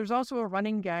 Because there's also a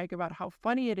running gag about how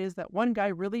funny it is that one guy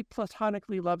really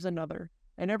platonically loves another,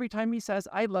 and every time he says,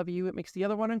 "I love you," it makes the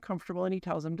other one uncomfortable and he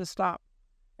tells him to stop.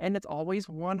 And it's always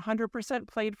 100%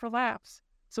 played for laughs.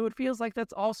 So it feels like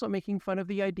that's also making fun of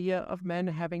the idea of men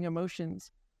having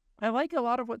emotions. I like a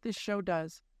lot of what this show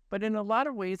does, but in a lot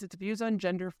of ways its views on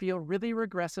gender feel really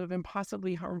regressive and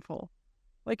possibly harmful.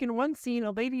 Like in one scene,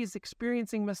 a lady is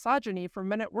experiencing misogyny from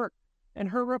men at work, and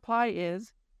her reply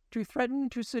is to threaten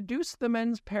to seduce the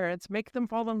men's parents, make them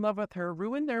fall in love with her,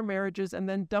 ruin their marriages, and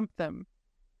then dump them.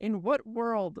 In what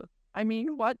world? I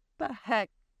mean, what the heck?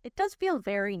 It does feel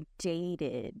very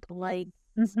dated. Like,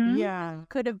 yeah,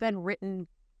 could have been written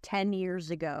 10 years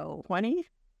ago. 20?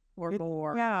 Or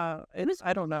more. Yeah,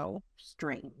 I don't know.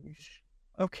 Strange.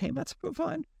 Okay, let's move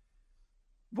on.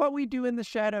 What We Do in the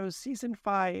Shadows, Season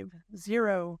 5,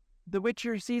 0. The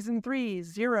Witcher, Season 3,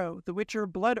 0. The Witcher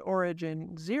Blood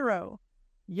Origin, 0.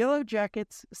 Yellow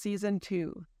Jackets, Season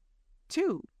 2.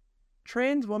 2.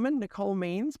 Trans woman Nicole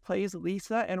Maines plays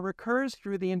Lisa and recurs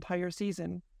through the entire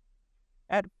season.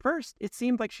 At first, it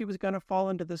seemed like she was going to fall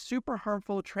into the super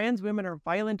harmful trans women are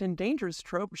violent and dangerous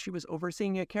trope. She was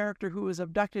overseeing a character who was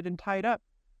abducted and tied up,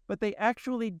 but they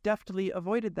actually deftly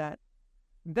avoided that.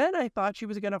 Then I thought she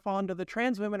was going to fall into the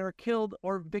trans women are killed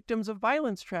or victims of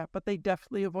violence trap, but they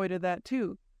deftly avoided that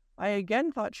too. I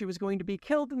again thought she was going to be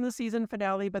killed in the season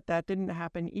finale, but that didn't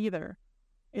happen either.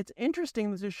 It's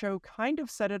interesting that the show kind of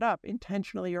set it up,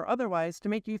 intentionally or otherwise, to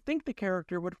make you think the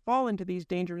character would fall into these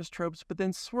dangerous tropes, but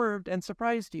then swerved and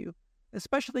surprised you,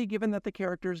 especially given that the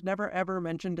character is never ever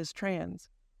mentioned as trans.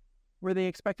 Were they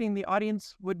expecting the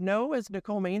audience would know, as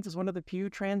Nicole Maines is one of the few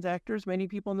trans actors many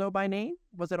people know by name?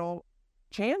 Was it all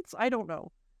chance? I don't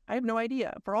know. I have no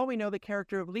idea. For all we know, the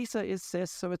character of Lisa is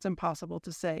cis, so it's impossible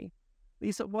to say.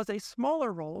 Lisa was a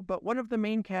smaller role, but one of the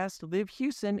main cast, Liv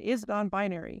Hewson, is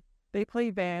non-binary. They play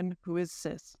Van, who is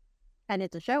cis. And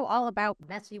it's a show all about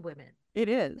messy women. It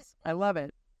is. I love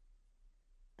it.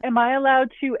 Am I allowed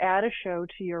to add a show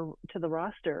to the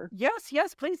roster?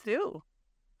 Yes, please do.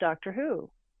 Doctor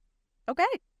Who. Okay.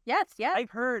 Yes. I've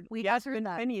heard. Yasmin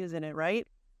Finney is in it, right?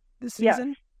 This yes.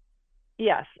 season?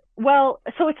 Yes. Well,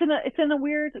 so it's in a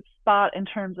weird spot in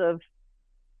terms of,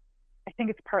 I think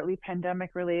it's partly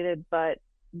pandemic related, but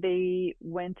they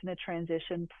went in a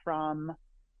transition from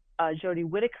Jodie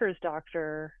Whittaker's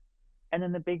Doctor, and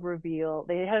then the big reveal.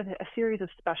 They had a series of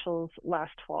specials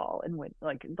last fall and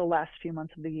like the last few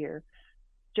months of the year.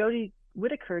 Jodie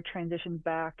Whittaker transitioned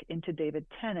back into David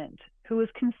Tennant, who is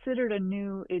considered a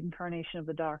new incarnation of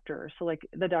the Doctor. So like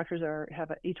the Doctors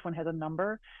each one has a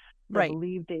number. Right. I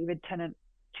believe David Tennant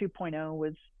 2.0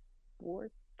 was 4.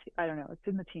 I don't know. It's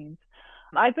in the teens.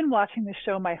 I've been watching this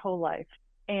show my whole life,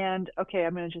 and okay,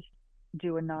 I'm going to just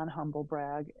do a non-humble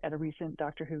brag. At a recent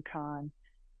Doctor Who con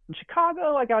in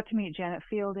Chicago, I got to meet Janet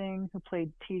Fielding, who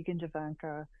played Tegan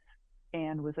Javanka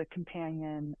and was a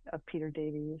companion of Peter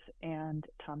Davies and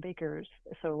Tom Baker's.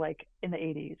 So like in the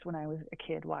 80s when I was a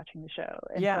kid watching the show.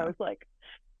 And so I was like,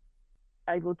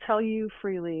 I will tell you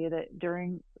freely that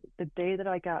during the day that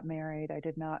I got married, I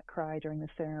did not cry during the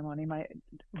ceremony. My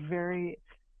very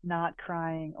not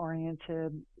crying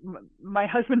oriented, my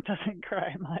husband doesn't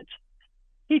cry much.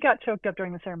 He got choked up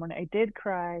during the ceremony. I did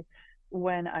cry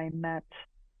when I met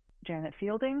Janet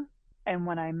Fielding and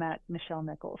when I met Nichelle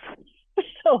Nichols.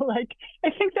 So, like, I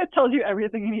think that tells you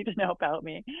everything you need to know about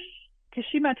me, because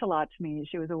she meant a lot to me.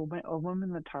 She was a woman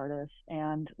in the TARDIS.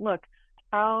 And look,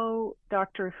 how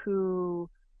Doctor Who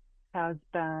has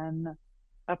been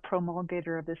a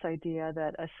promulgator of this idea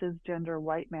that a cisgender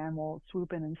white man will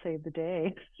swoop in and save the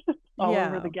day all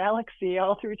over the galaxy,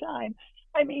 all through time.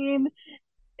 I mean,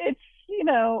 it's, you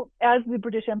know, as the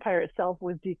British Empire itself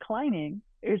was declining,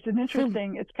 it's an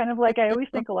interesting, it's kind of like, I always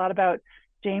think a lot about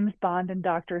James Bond and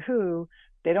Doctor Who.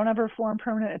 They don't ever form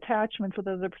permanent attachments with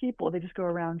other people. They just go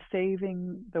around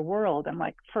saving the world. I'm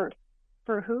like, for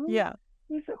who? Yeah.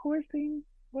 Who is being,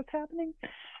 what's happening?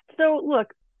 So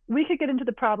look, we could get into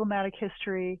the problematic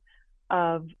history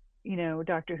of, you know,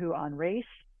 Doctor Who on race,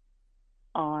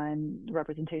 on the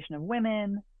representation of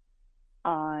women,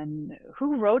 on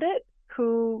who wrote it,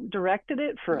 who directed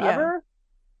it forever.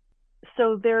 Yeah.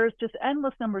 So there's just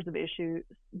endless numbers of issues,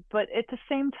 but at the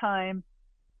same time,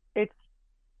 it's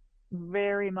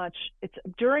very much, it's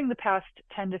during the past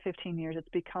 10 to 15 years, it's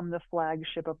become the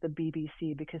flagship of the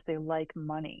BBC because they like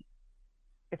money.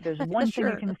 If there's one thing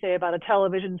you Sure. can say about a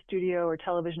television studio or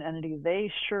television entity,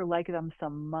 they sure like them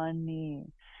some money.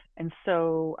 And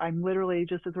so I'm literally,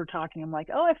 just as we're talking, I'm like,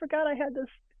 oh, I forgot I had this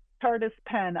TARDIS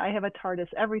pen. I have a TARDIS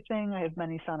everything. I have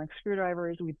many sonic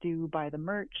screwdrivers. We do buy the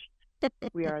merch.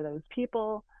 We are those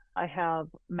people. I have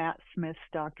Matt Smith's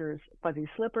Doctor's fuzzy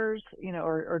slippers,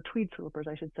 or tweed slippers,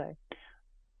 I should say.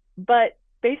 But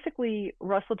basically,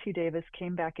 Russell T Davies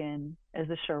came back in as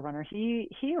the showrunner.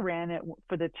 He ran it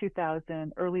for the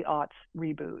 2000 early aughts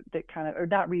reboot, that kind of, or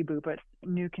not reboot, but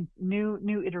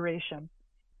new iteration.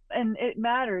 And it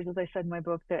matters, as I said in my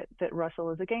book, that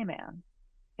Russell is a gay man.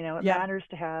 It matters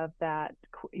to have that.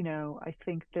 I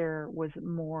think there was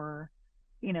more,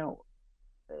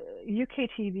 UK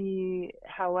TV,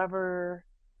 however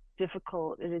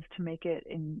difficult it is to make it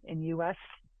in US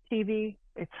TV,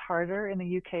 it's harder in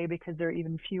the UK because there are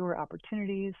even fewer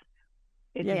opportunities.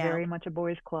 It's very much a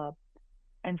boys' club.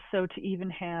 And so to even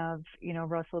have,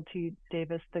 Russell T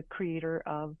Davies, the creator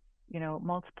of,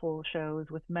 multiple shows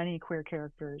with many queer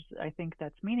characters, I think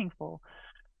that's meaningful.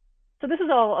 So this is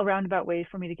all a roundabout way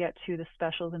for me to get to the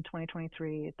specials in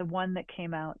 2023. The one that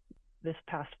came out this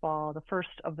past fall, the first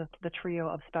of the trio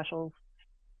of specials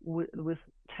with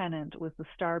Tennant, was The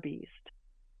Star Beast.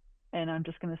 And I'm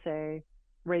just going to say,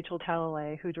 Rachel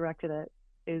Talalay, who directed it,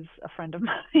 is a friend of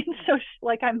mine. So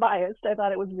I'm biased. I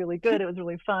thought it was really good. It was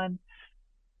really fun.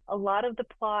 A lot of the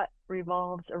plot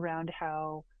revolves around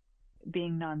how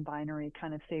being non-binary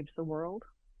kind of saves the world.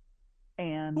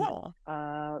 And,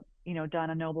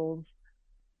 Donna Noble's,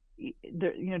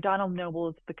 Donald Noble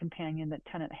is the companion that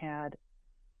Tennant had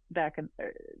back in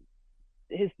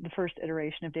the first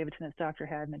iteration of David Tennant's Doctor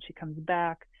had, and then she comes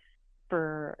back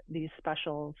for these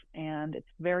specials, and it's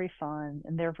very fun,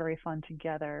 and they're very fun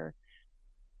together.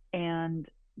 And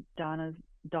Donna's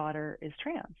daughter is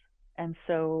trans, and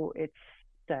so it's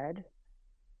said.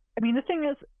 I mean, the thing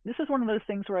is, this is one of those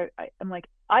things where I'm like,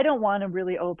 I don't want to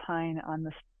really opine on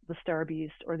the Star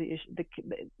Beast or the issue.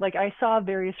 I saw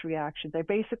various reactions. I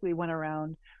basically went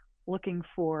around looking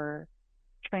for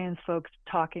trans folks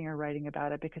talking or writing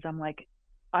about it, because I'm like,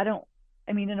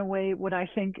 in a way, what I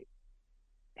think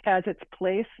has its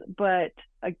place, but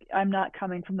I'm not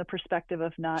coming from the perspective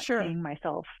of not seeing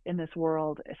myself in this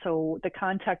world. So the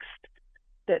context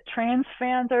that trans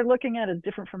fans are looking at is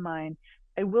different from mine.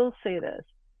 I will say this: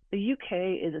 the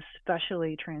UK is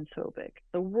especially transphobic.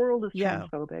 The world is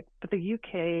transphobic, but the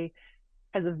UK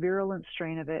has a virulent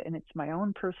strain of it, and it's my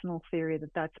own personal theory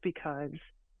that that's because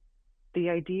the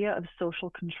idea of social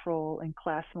control and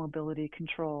class mobility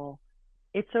control,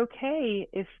 it's okay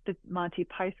if the Monty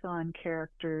Python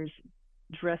characters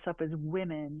dress up as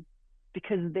women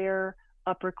because they're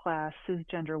upper class,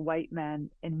 cisgender white men,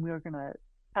 and we're going to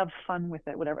have fun with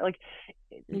it, whatever.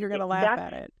 You're going to laugh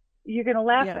at it. You're going to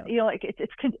laugh at it.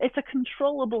 It's a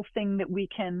controllable thing that we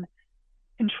can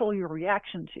control your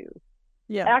reaction to.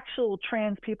 Yeah. Actual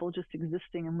trans people just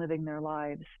existing and living their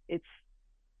lives, it's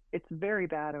very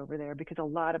bad over there, because a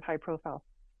lot of high profile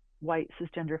white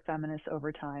cisgender feminists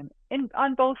over time,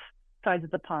 on both sides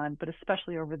of the pond, but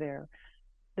especially over there,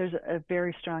 there's a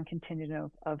very strong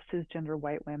contingent of cisgender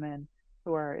white women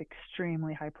who are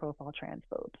extremely high profile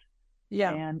transphobes.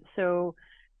 Yeah. And so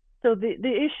the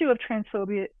issue of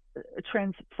transphobic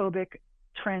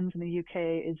trends in the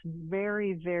UK is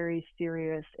very, very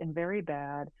serious and very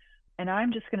bad. And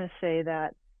I'm just going to say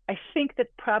that I think that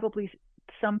probably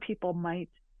some people might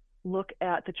look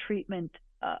at the treatment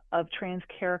of trans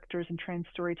characters and trans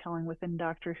storytelling within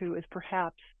Doctor Who as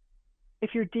perhaps,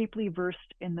 if you're deeply versed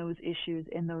in those issues,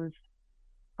 in those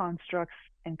constructs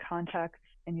and contexts,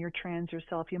 and you're trans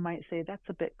yourself, you might say that's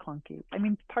a bit clunky. I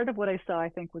mean, part of what I saw, I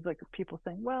think, was people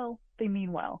saying, well, they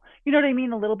mean well. You know what I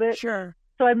mean? A little bit. Sure.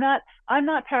 So I'm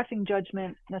not passing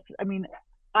judgment. I mean,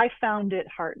 I found it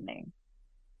heartening.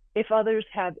 If others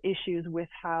have issues with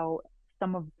how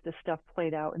some of the stuff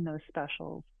played out in those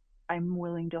specials, I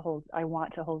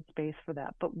want to hold space for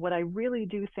that. But what I really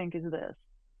do think is this: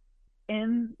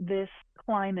 in this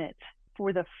climate,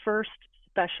 for the first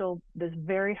special, this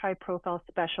very high profile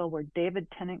special where David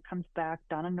Tennant comes back,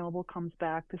 Donna Noble comes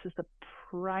back, this is the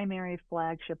primary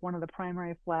flagship, one of the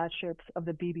primary flagships of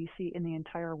the BBC in the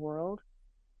entire world,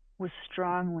 was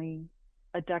strongly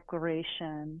a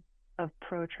declaration of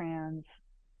pro-trans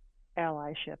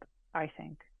allyship, I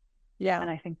think. Yeah. And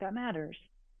I think that matters.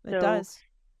 It does.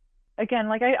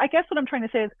 Again, I guess what I'm trying to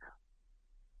say is,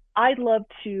 I'd love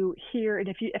to hear, and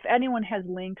if anyone has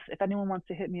links, if anyone wants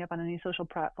to hit me up on any social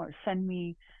platform, send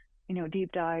me,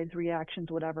 deep dives,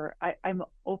 reactions, whatever. I'm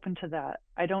open to that.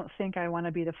 I don't think I want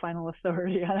to be the final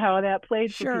authority on how that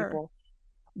played for people.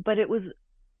 But it was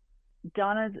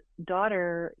Donna's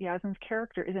daughter, Yasmin's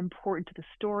character, is important to the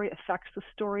story, affects the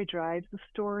story, drives the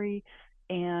story.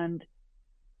 And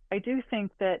I do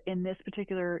think that in this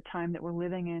particular time that we're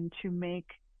living in, to make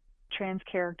trans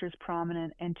characters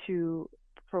prominent and to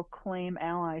proclaim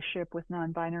allyship with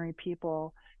non-binary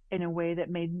people in a way that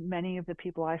made many of the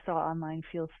people I saw online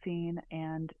feel seen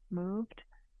and moved,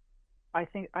 I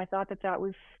thought that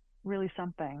was really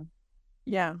something.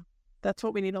 Yeah, that's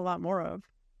what we need a lot more of.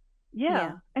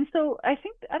 Yeah. And so I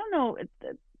think, I don't know,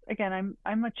 again,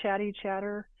 I'm a chatty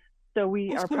chatter, so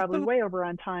we are probably way over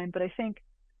on time, but I think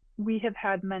we have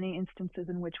had many instances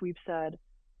in which we've said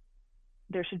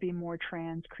there should be more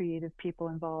trans creative people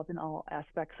involved in all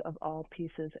aspects of all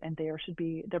pieces, and there should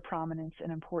be their prominence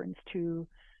and importance to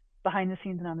behind the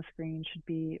scenes and on the screen should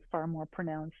be far more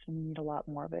pronounced, and we need a lot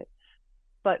more of it.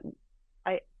 But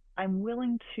I'm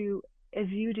willing to, as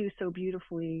you do so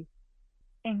beautifully,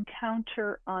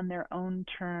 encounter on their own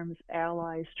terms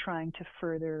allies trying to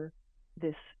further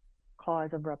this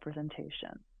cause of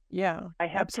representation. Yeah, I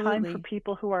have absolutely. time for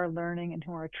people who are learning and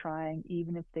who are trying,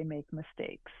 even if they make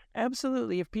mistakes.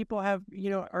 Absolutely. If people have,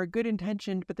 are good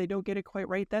intentioned, but they don't get it quite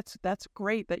right, that's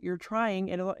great that you're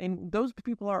trying. And those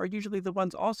people are usually the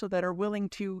ones also that are willing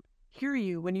to hear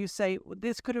you when you say,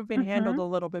 this could have been handled a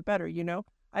little bit better.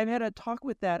 I've had a talk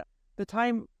with that. The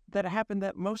time that happened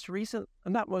that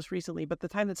not most recently, but the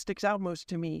time that sticks out most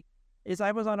to me is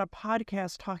I was on a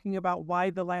podcast talking about Y: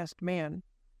 The Last Man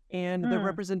and the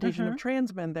representation of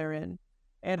trans men therein,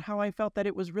 and how I felt that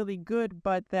it was really good,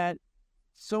 but that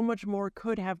so much more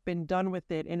could have been done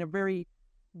with it in a very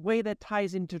way that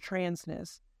ties into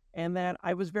transness, and that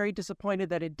I was very disappointed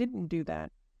that it didn't do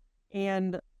that.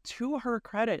 And to her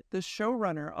credit, the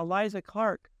showrunner, Eliza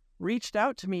Clark, reached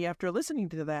out to me after listening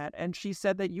to that, and she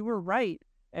said that you were right,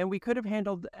 and we could have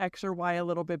handled X or Y a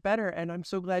little bit better, and I'm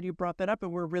so glad you brought that up,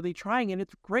 and we're really trying, and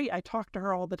it's great. I talk to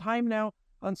her all the time now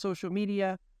on social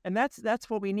media, and that's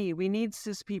what we need. We need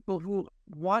cis people who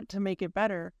want to make it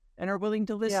better and are willing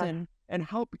to listen and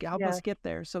help us get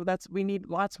there. So we need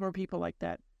lots more people like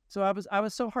that. So I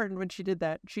was so heartened when she did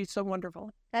that. She's so wonderful.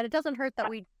 And it doesn't hurt that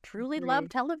we truly love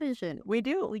television. We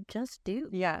do. We just do.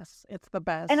 Yes, it's the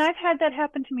best. And I've had that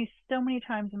happen to me so many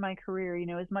times in my career.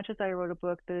 As much as I wrote a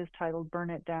book that is titled "Burn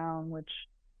It Down," which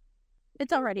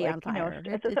it's already on fire.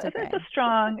 It's a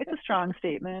strong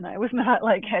statement. I was not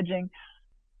like hedging.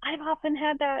 I've often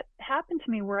had that happen to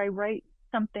me where I write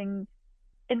something,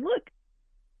 and look,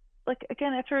 like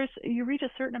again, after you reach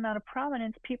a certain amount of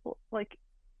prominence, people like,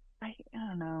 I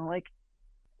don't know, like,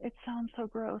 it sounds so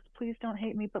gross. Please don't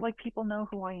hate me, but like people know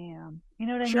who I am. You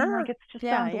know what I mean? Like it just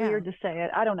sounds weird to say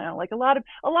it. I don't know. Like a lot of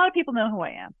people know who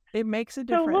I am. It makes a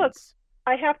difference. So look,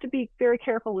 I have to be very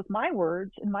careful with my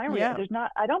words and my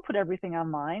I don't put everything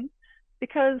online.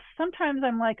 Because sometimes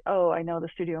I'm like, oh, I know the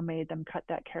studio made them cut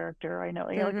that character. I know,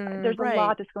 there's a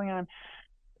lot that's going on.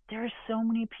 There are so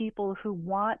many people who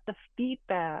want the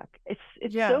feedback. It's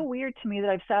so weird to me that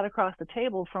I've sat across the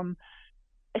table from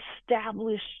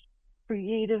established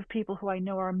creative people who I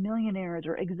know are millionaires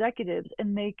or executives,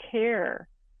 and they care.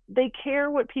 They care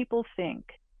what people think.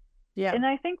 Yeah. And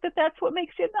I think that's what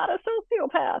makes you not a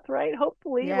sociopath, right?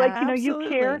 Hopefully, you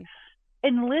care.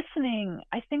 And listening,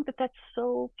 I think that's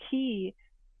so key.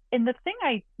 And the thing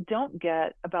I don't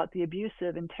get about the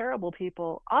abusive and terrible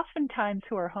people, oftentimes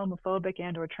who are homophobic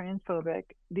and or transphobic,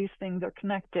 these things are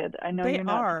connected. I know you're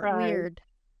not surprised.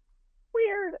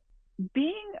 Weird.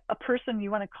 Being a person, you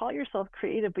want to call yourself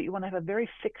creative, but you want to have a very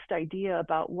fixed idea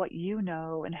about what you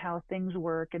know and how things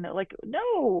work. And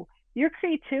no, your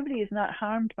creativity is not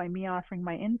harmed by me offering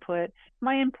my input.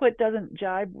 My input doesn't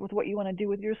jibe with what you want to do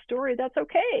with your story. That's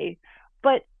okay.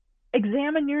 But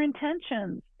examine your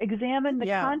intentions, examine the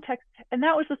context. And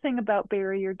that was the thing about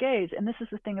Bury Your Gays. And this is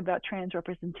the thing about trans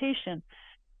representation.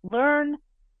 Learn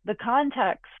the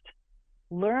context.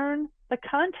 Learn the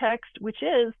context, which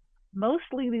is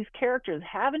mostly these characters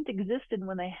haven't existed.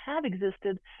 When they have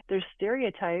existed, they're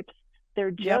stereotypes,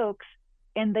 they're jokes,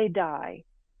 and they die.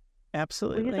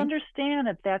 Absolutely. Please understand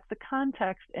that that's the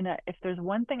context. And if there's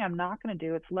one thing I'm not going to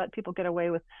do, it's let people get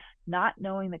away with not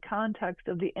knowing the context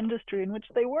of the industry in which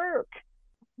they work.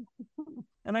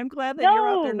 And I'm glad that you're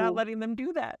out there not letting them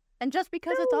do that. And just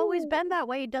because it's always been that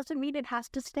way doesn't mean it has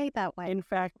to stay that way. In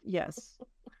fact, yes.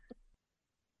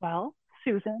 Well,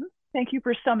 Susan, thank you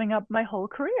for summing up my whole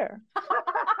career.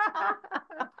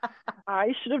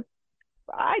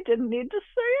 I didn't need to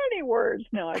say any words.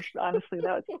 No, honestly,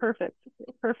 that was perfect.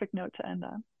 Perfect note to end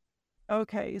on.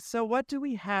 Okay, so what do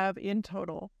we have in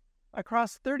total?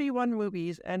 Across 31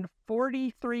 movies and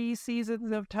 43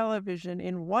 seasons of television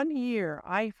in 1 year,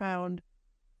 I found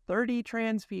 30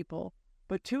 trans people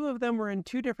but 2 of them were in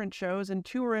 2 different shows and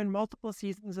 2 were in multiple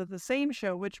seasons of the same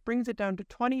show, which brings it down to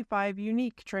 25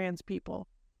 unique trans people.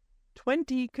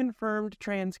 20 confirmed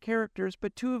trans characters,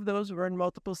 but 2 of those were in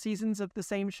multiple seasons of the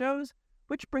same shows,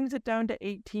 which brings it down to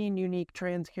 18 unique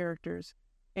trans characters.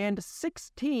 And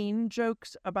 16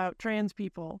 jokes about trans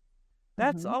people.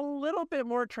 That's a little bit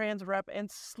more trans rep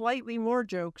and slightly more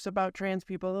jokes about trans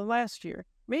people than last year.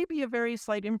 Maybe a very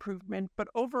slight improvement, but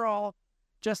overall,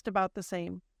 just about the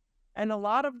same. And a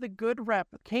lot of the good rep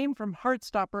came from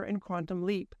Heartstopper and Quantum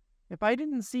Leap. If I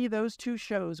didn't see those 2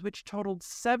 shows, which totaled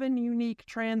 7 unique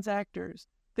trans actors,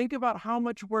 think about how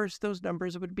much worse those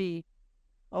numbers would be.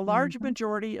 A large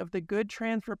majority of the good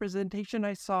trans representation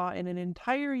I saw in an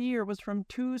entire year was from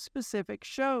 2 specific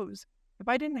shows. If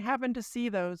I didn't happen to see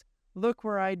those, look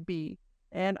where I'd be.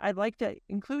 And I'd like to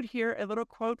include here a little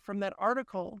quote from that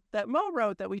article that Mo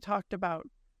wrote that we talked about,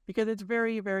 because it's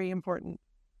very, very important.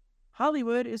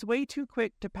 Hollywood is way too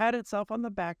quick to pat itself on the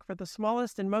back for the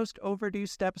smallest and most overdue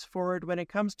steps forward when it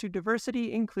comes to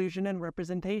diversity, inclusion, and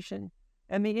representation.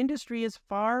 And the industry is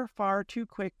far, far too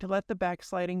quick to let the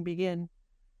backsliding begin.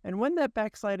 And when that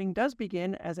backsliding does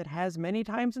begin, as it has many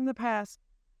times in the past,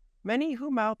 many who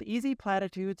mouth easy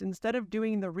platitudes instead of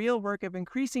doing the real work of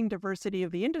increasing diversity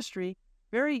of the industry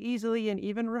very easily and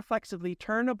even reflexively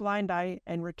turn a blind eye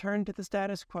and return to the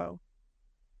status quo.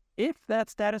 If that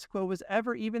status quo was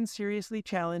ever even seriously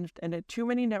challenged, and at too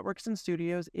many networks and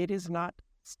studios, it is not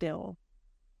still.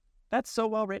 That's so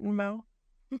well written, Mo.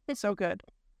 So good.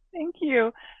 Thank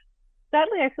you.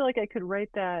 Sadly, I feel like I could write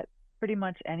that pretty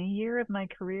much any year of my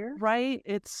career. Right?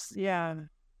 That's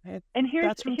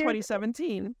from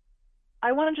 2017.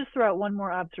 I want to just throw out one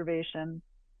more observation.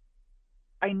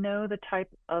 I know the type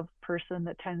of person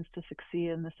that tends to succeed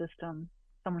in the system.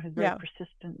 Someone who's very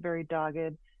persistent, very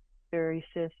dogged, very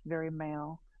cis, very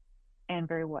male, and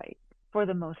very white, for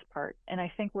the most part. And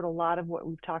I think what a lot of what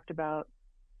we've talked about,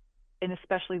 and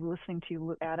especially listening to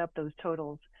you add up those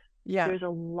totals, there's a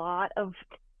lot of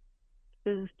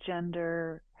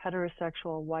cisgender,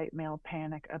 heterosexual, white male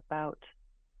panic about,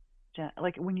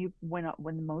 like when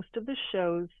most of the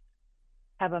shows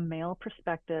have a male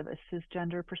perspective, a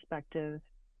cisgender perspective,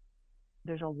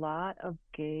 there's a lot of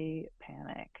gay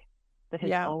panic that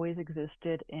has always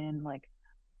existed in, like,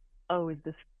 oh, is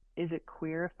it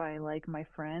queer if I like my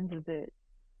friends? Is it,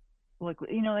 like,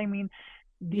 you know what I mean?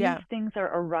 These things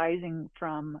are arising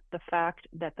from the fact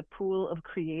that the pool of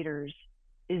creators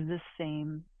is the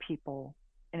same people.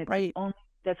 And it's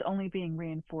that's only being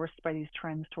reinforced by these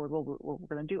trends toward, well,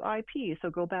 we're going to do IP, so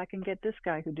go back and get this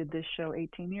guy who did this show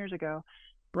 18 years ago.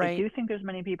 I do think there's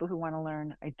many people who want to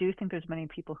learn. I do think there's many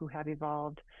people who have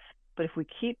evolved. But if we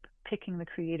keep picking the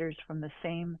creators from the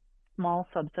same small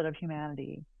subset of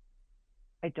humanity,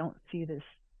 I don't see this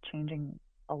changing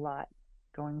a lot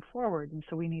going forward. And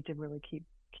so we need to really keep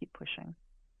pushing.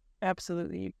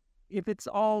 Absolutely. If it's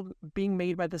all being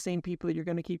made by the same people, you're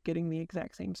going to keep getting the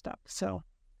exact same stuff. So,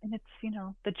 and it's,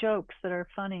 the jokes that are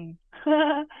funny,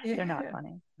 they're not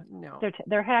funny. No,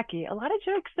 they're hacky. A lot of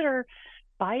jokes that are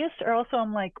biased are also,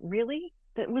 I'm like, really?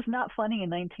 That was not funny in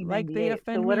 1998. Like, they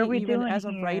offend so what me are we even doing as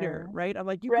a here? writer, right? I'm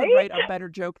like, you could write a better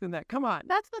joke than that. Come on.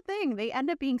 That's the thing. They end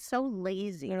up being so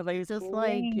lazy. They're lazy. Just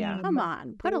like, come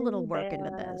on, put a little work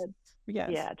into this. Yes.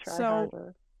 Yeah, try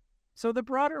harder. So the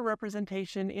broader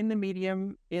representation in the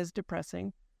medium is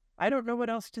depressing. I don't know what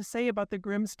else to say about the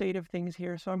grim state of things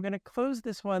here, so I'm going to close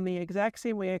this one the exact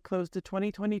same way I closed the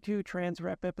 2022 Trans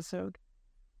Rep episode.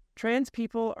 Trans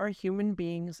people are human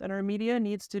beings, and our media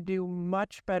needs to do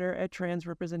much better at trans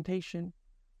representation.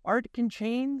 Art can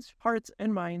change hearts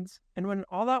and minds, and when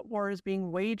all that war is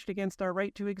being waged against our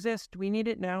right to exist, we need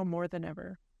it now more than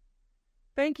ever.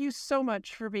 Thank you so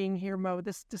much for being here, Mo.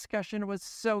 This discussion was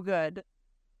so good.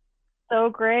 So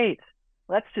great.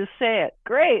 Let's just say it.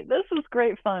 Great. This was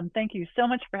great fun. Thank you so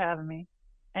much for having me.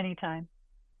 Anytime.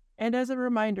 And as a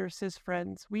reminder, cis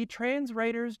friends, we trans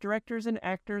writers, directors, and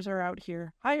actors are out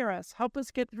here. Hire us. Help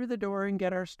us get through the door and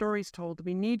get our stories told.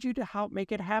 We need you to help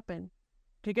make it happen.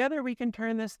 Together we can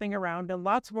turn this thing around, and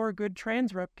lots more good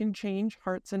trans rep can change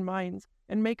hearts and minds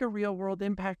and make a real-world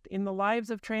impact in the lives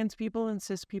of trans people and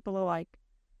cis people alike.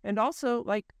 And also,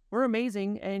 we're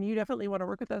amazing, and you definitely want to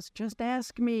work with us. Just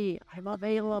ask me. I'm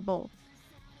available.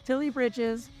 Tilly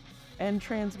Bridges and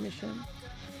Transmission.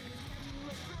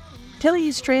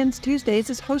 Tilly's Trans Tuesdays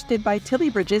is hosted by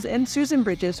Tilly Bridges and Susan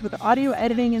Bridges, with audio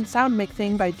editing and sound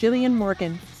mixing by Jillian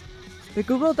Morgan. The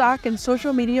Google Doc and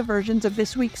social media versions of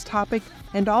this week's topic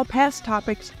and all past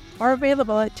topics are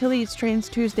available at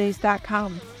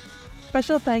Tilly'sTransTuesdays.com.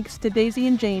 Special thanks to Daisy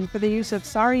and Jane for the use of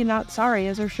Sorry Not Sorry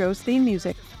as our show's theme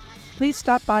music. please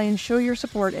stop by and show your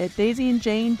support at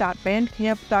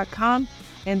daisyandjane.bandcamp.com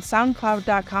and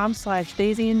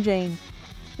soundcloud.com/daisyandjane.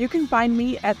 You can find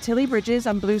me at Tilly Bridges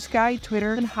on Blue Sky,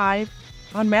 Twitter, and Hive,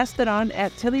 on Mastodon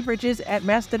at tillybridges at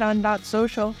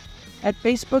mastodon.social, at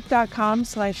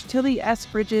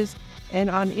facebook.com/TillySBridges,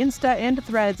 and on Insta and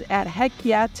Threads at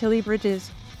HeckYeahTillyBridges.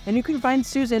 And you can find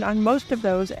Susan on most of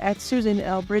those at Susan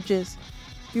L. Bridges.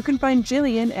 You can find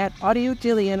Jillian at Audio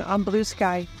Jillian on Blue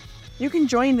Sky. You can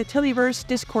join the Tillyverse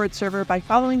Discord server by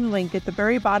following the link at the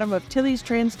very bottom of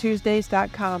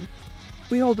TillysTransTuesdays.com.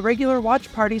 We hold regular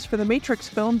watch parties for the Matrix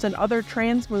films and other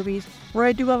trans movies where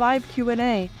I do a live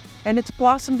Q&A, and it's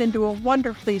blossomed into a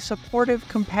wonderfully supportive,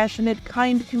 compassionate,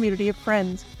 kind community of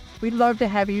friends. We'd love to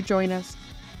have you join us.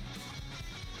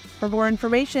 For more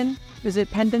information, visit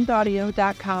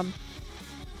pendantaudio.com.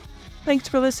 Thanks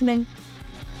for listening.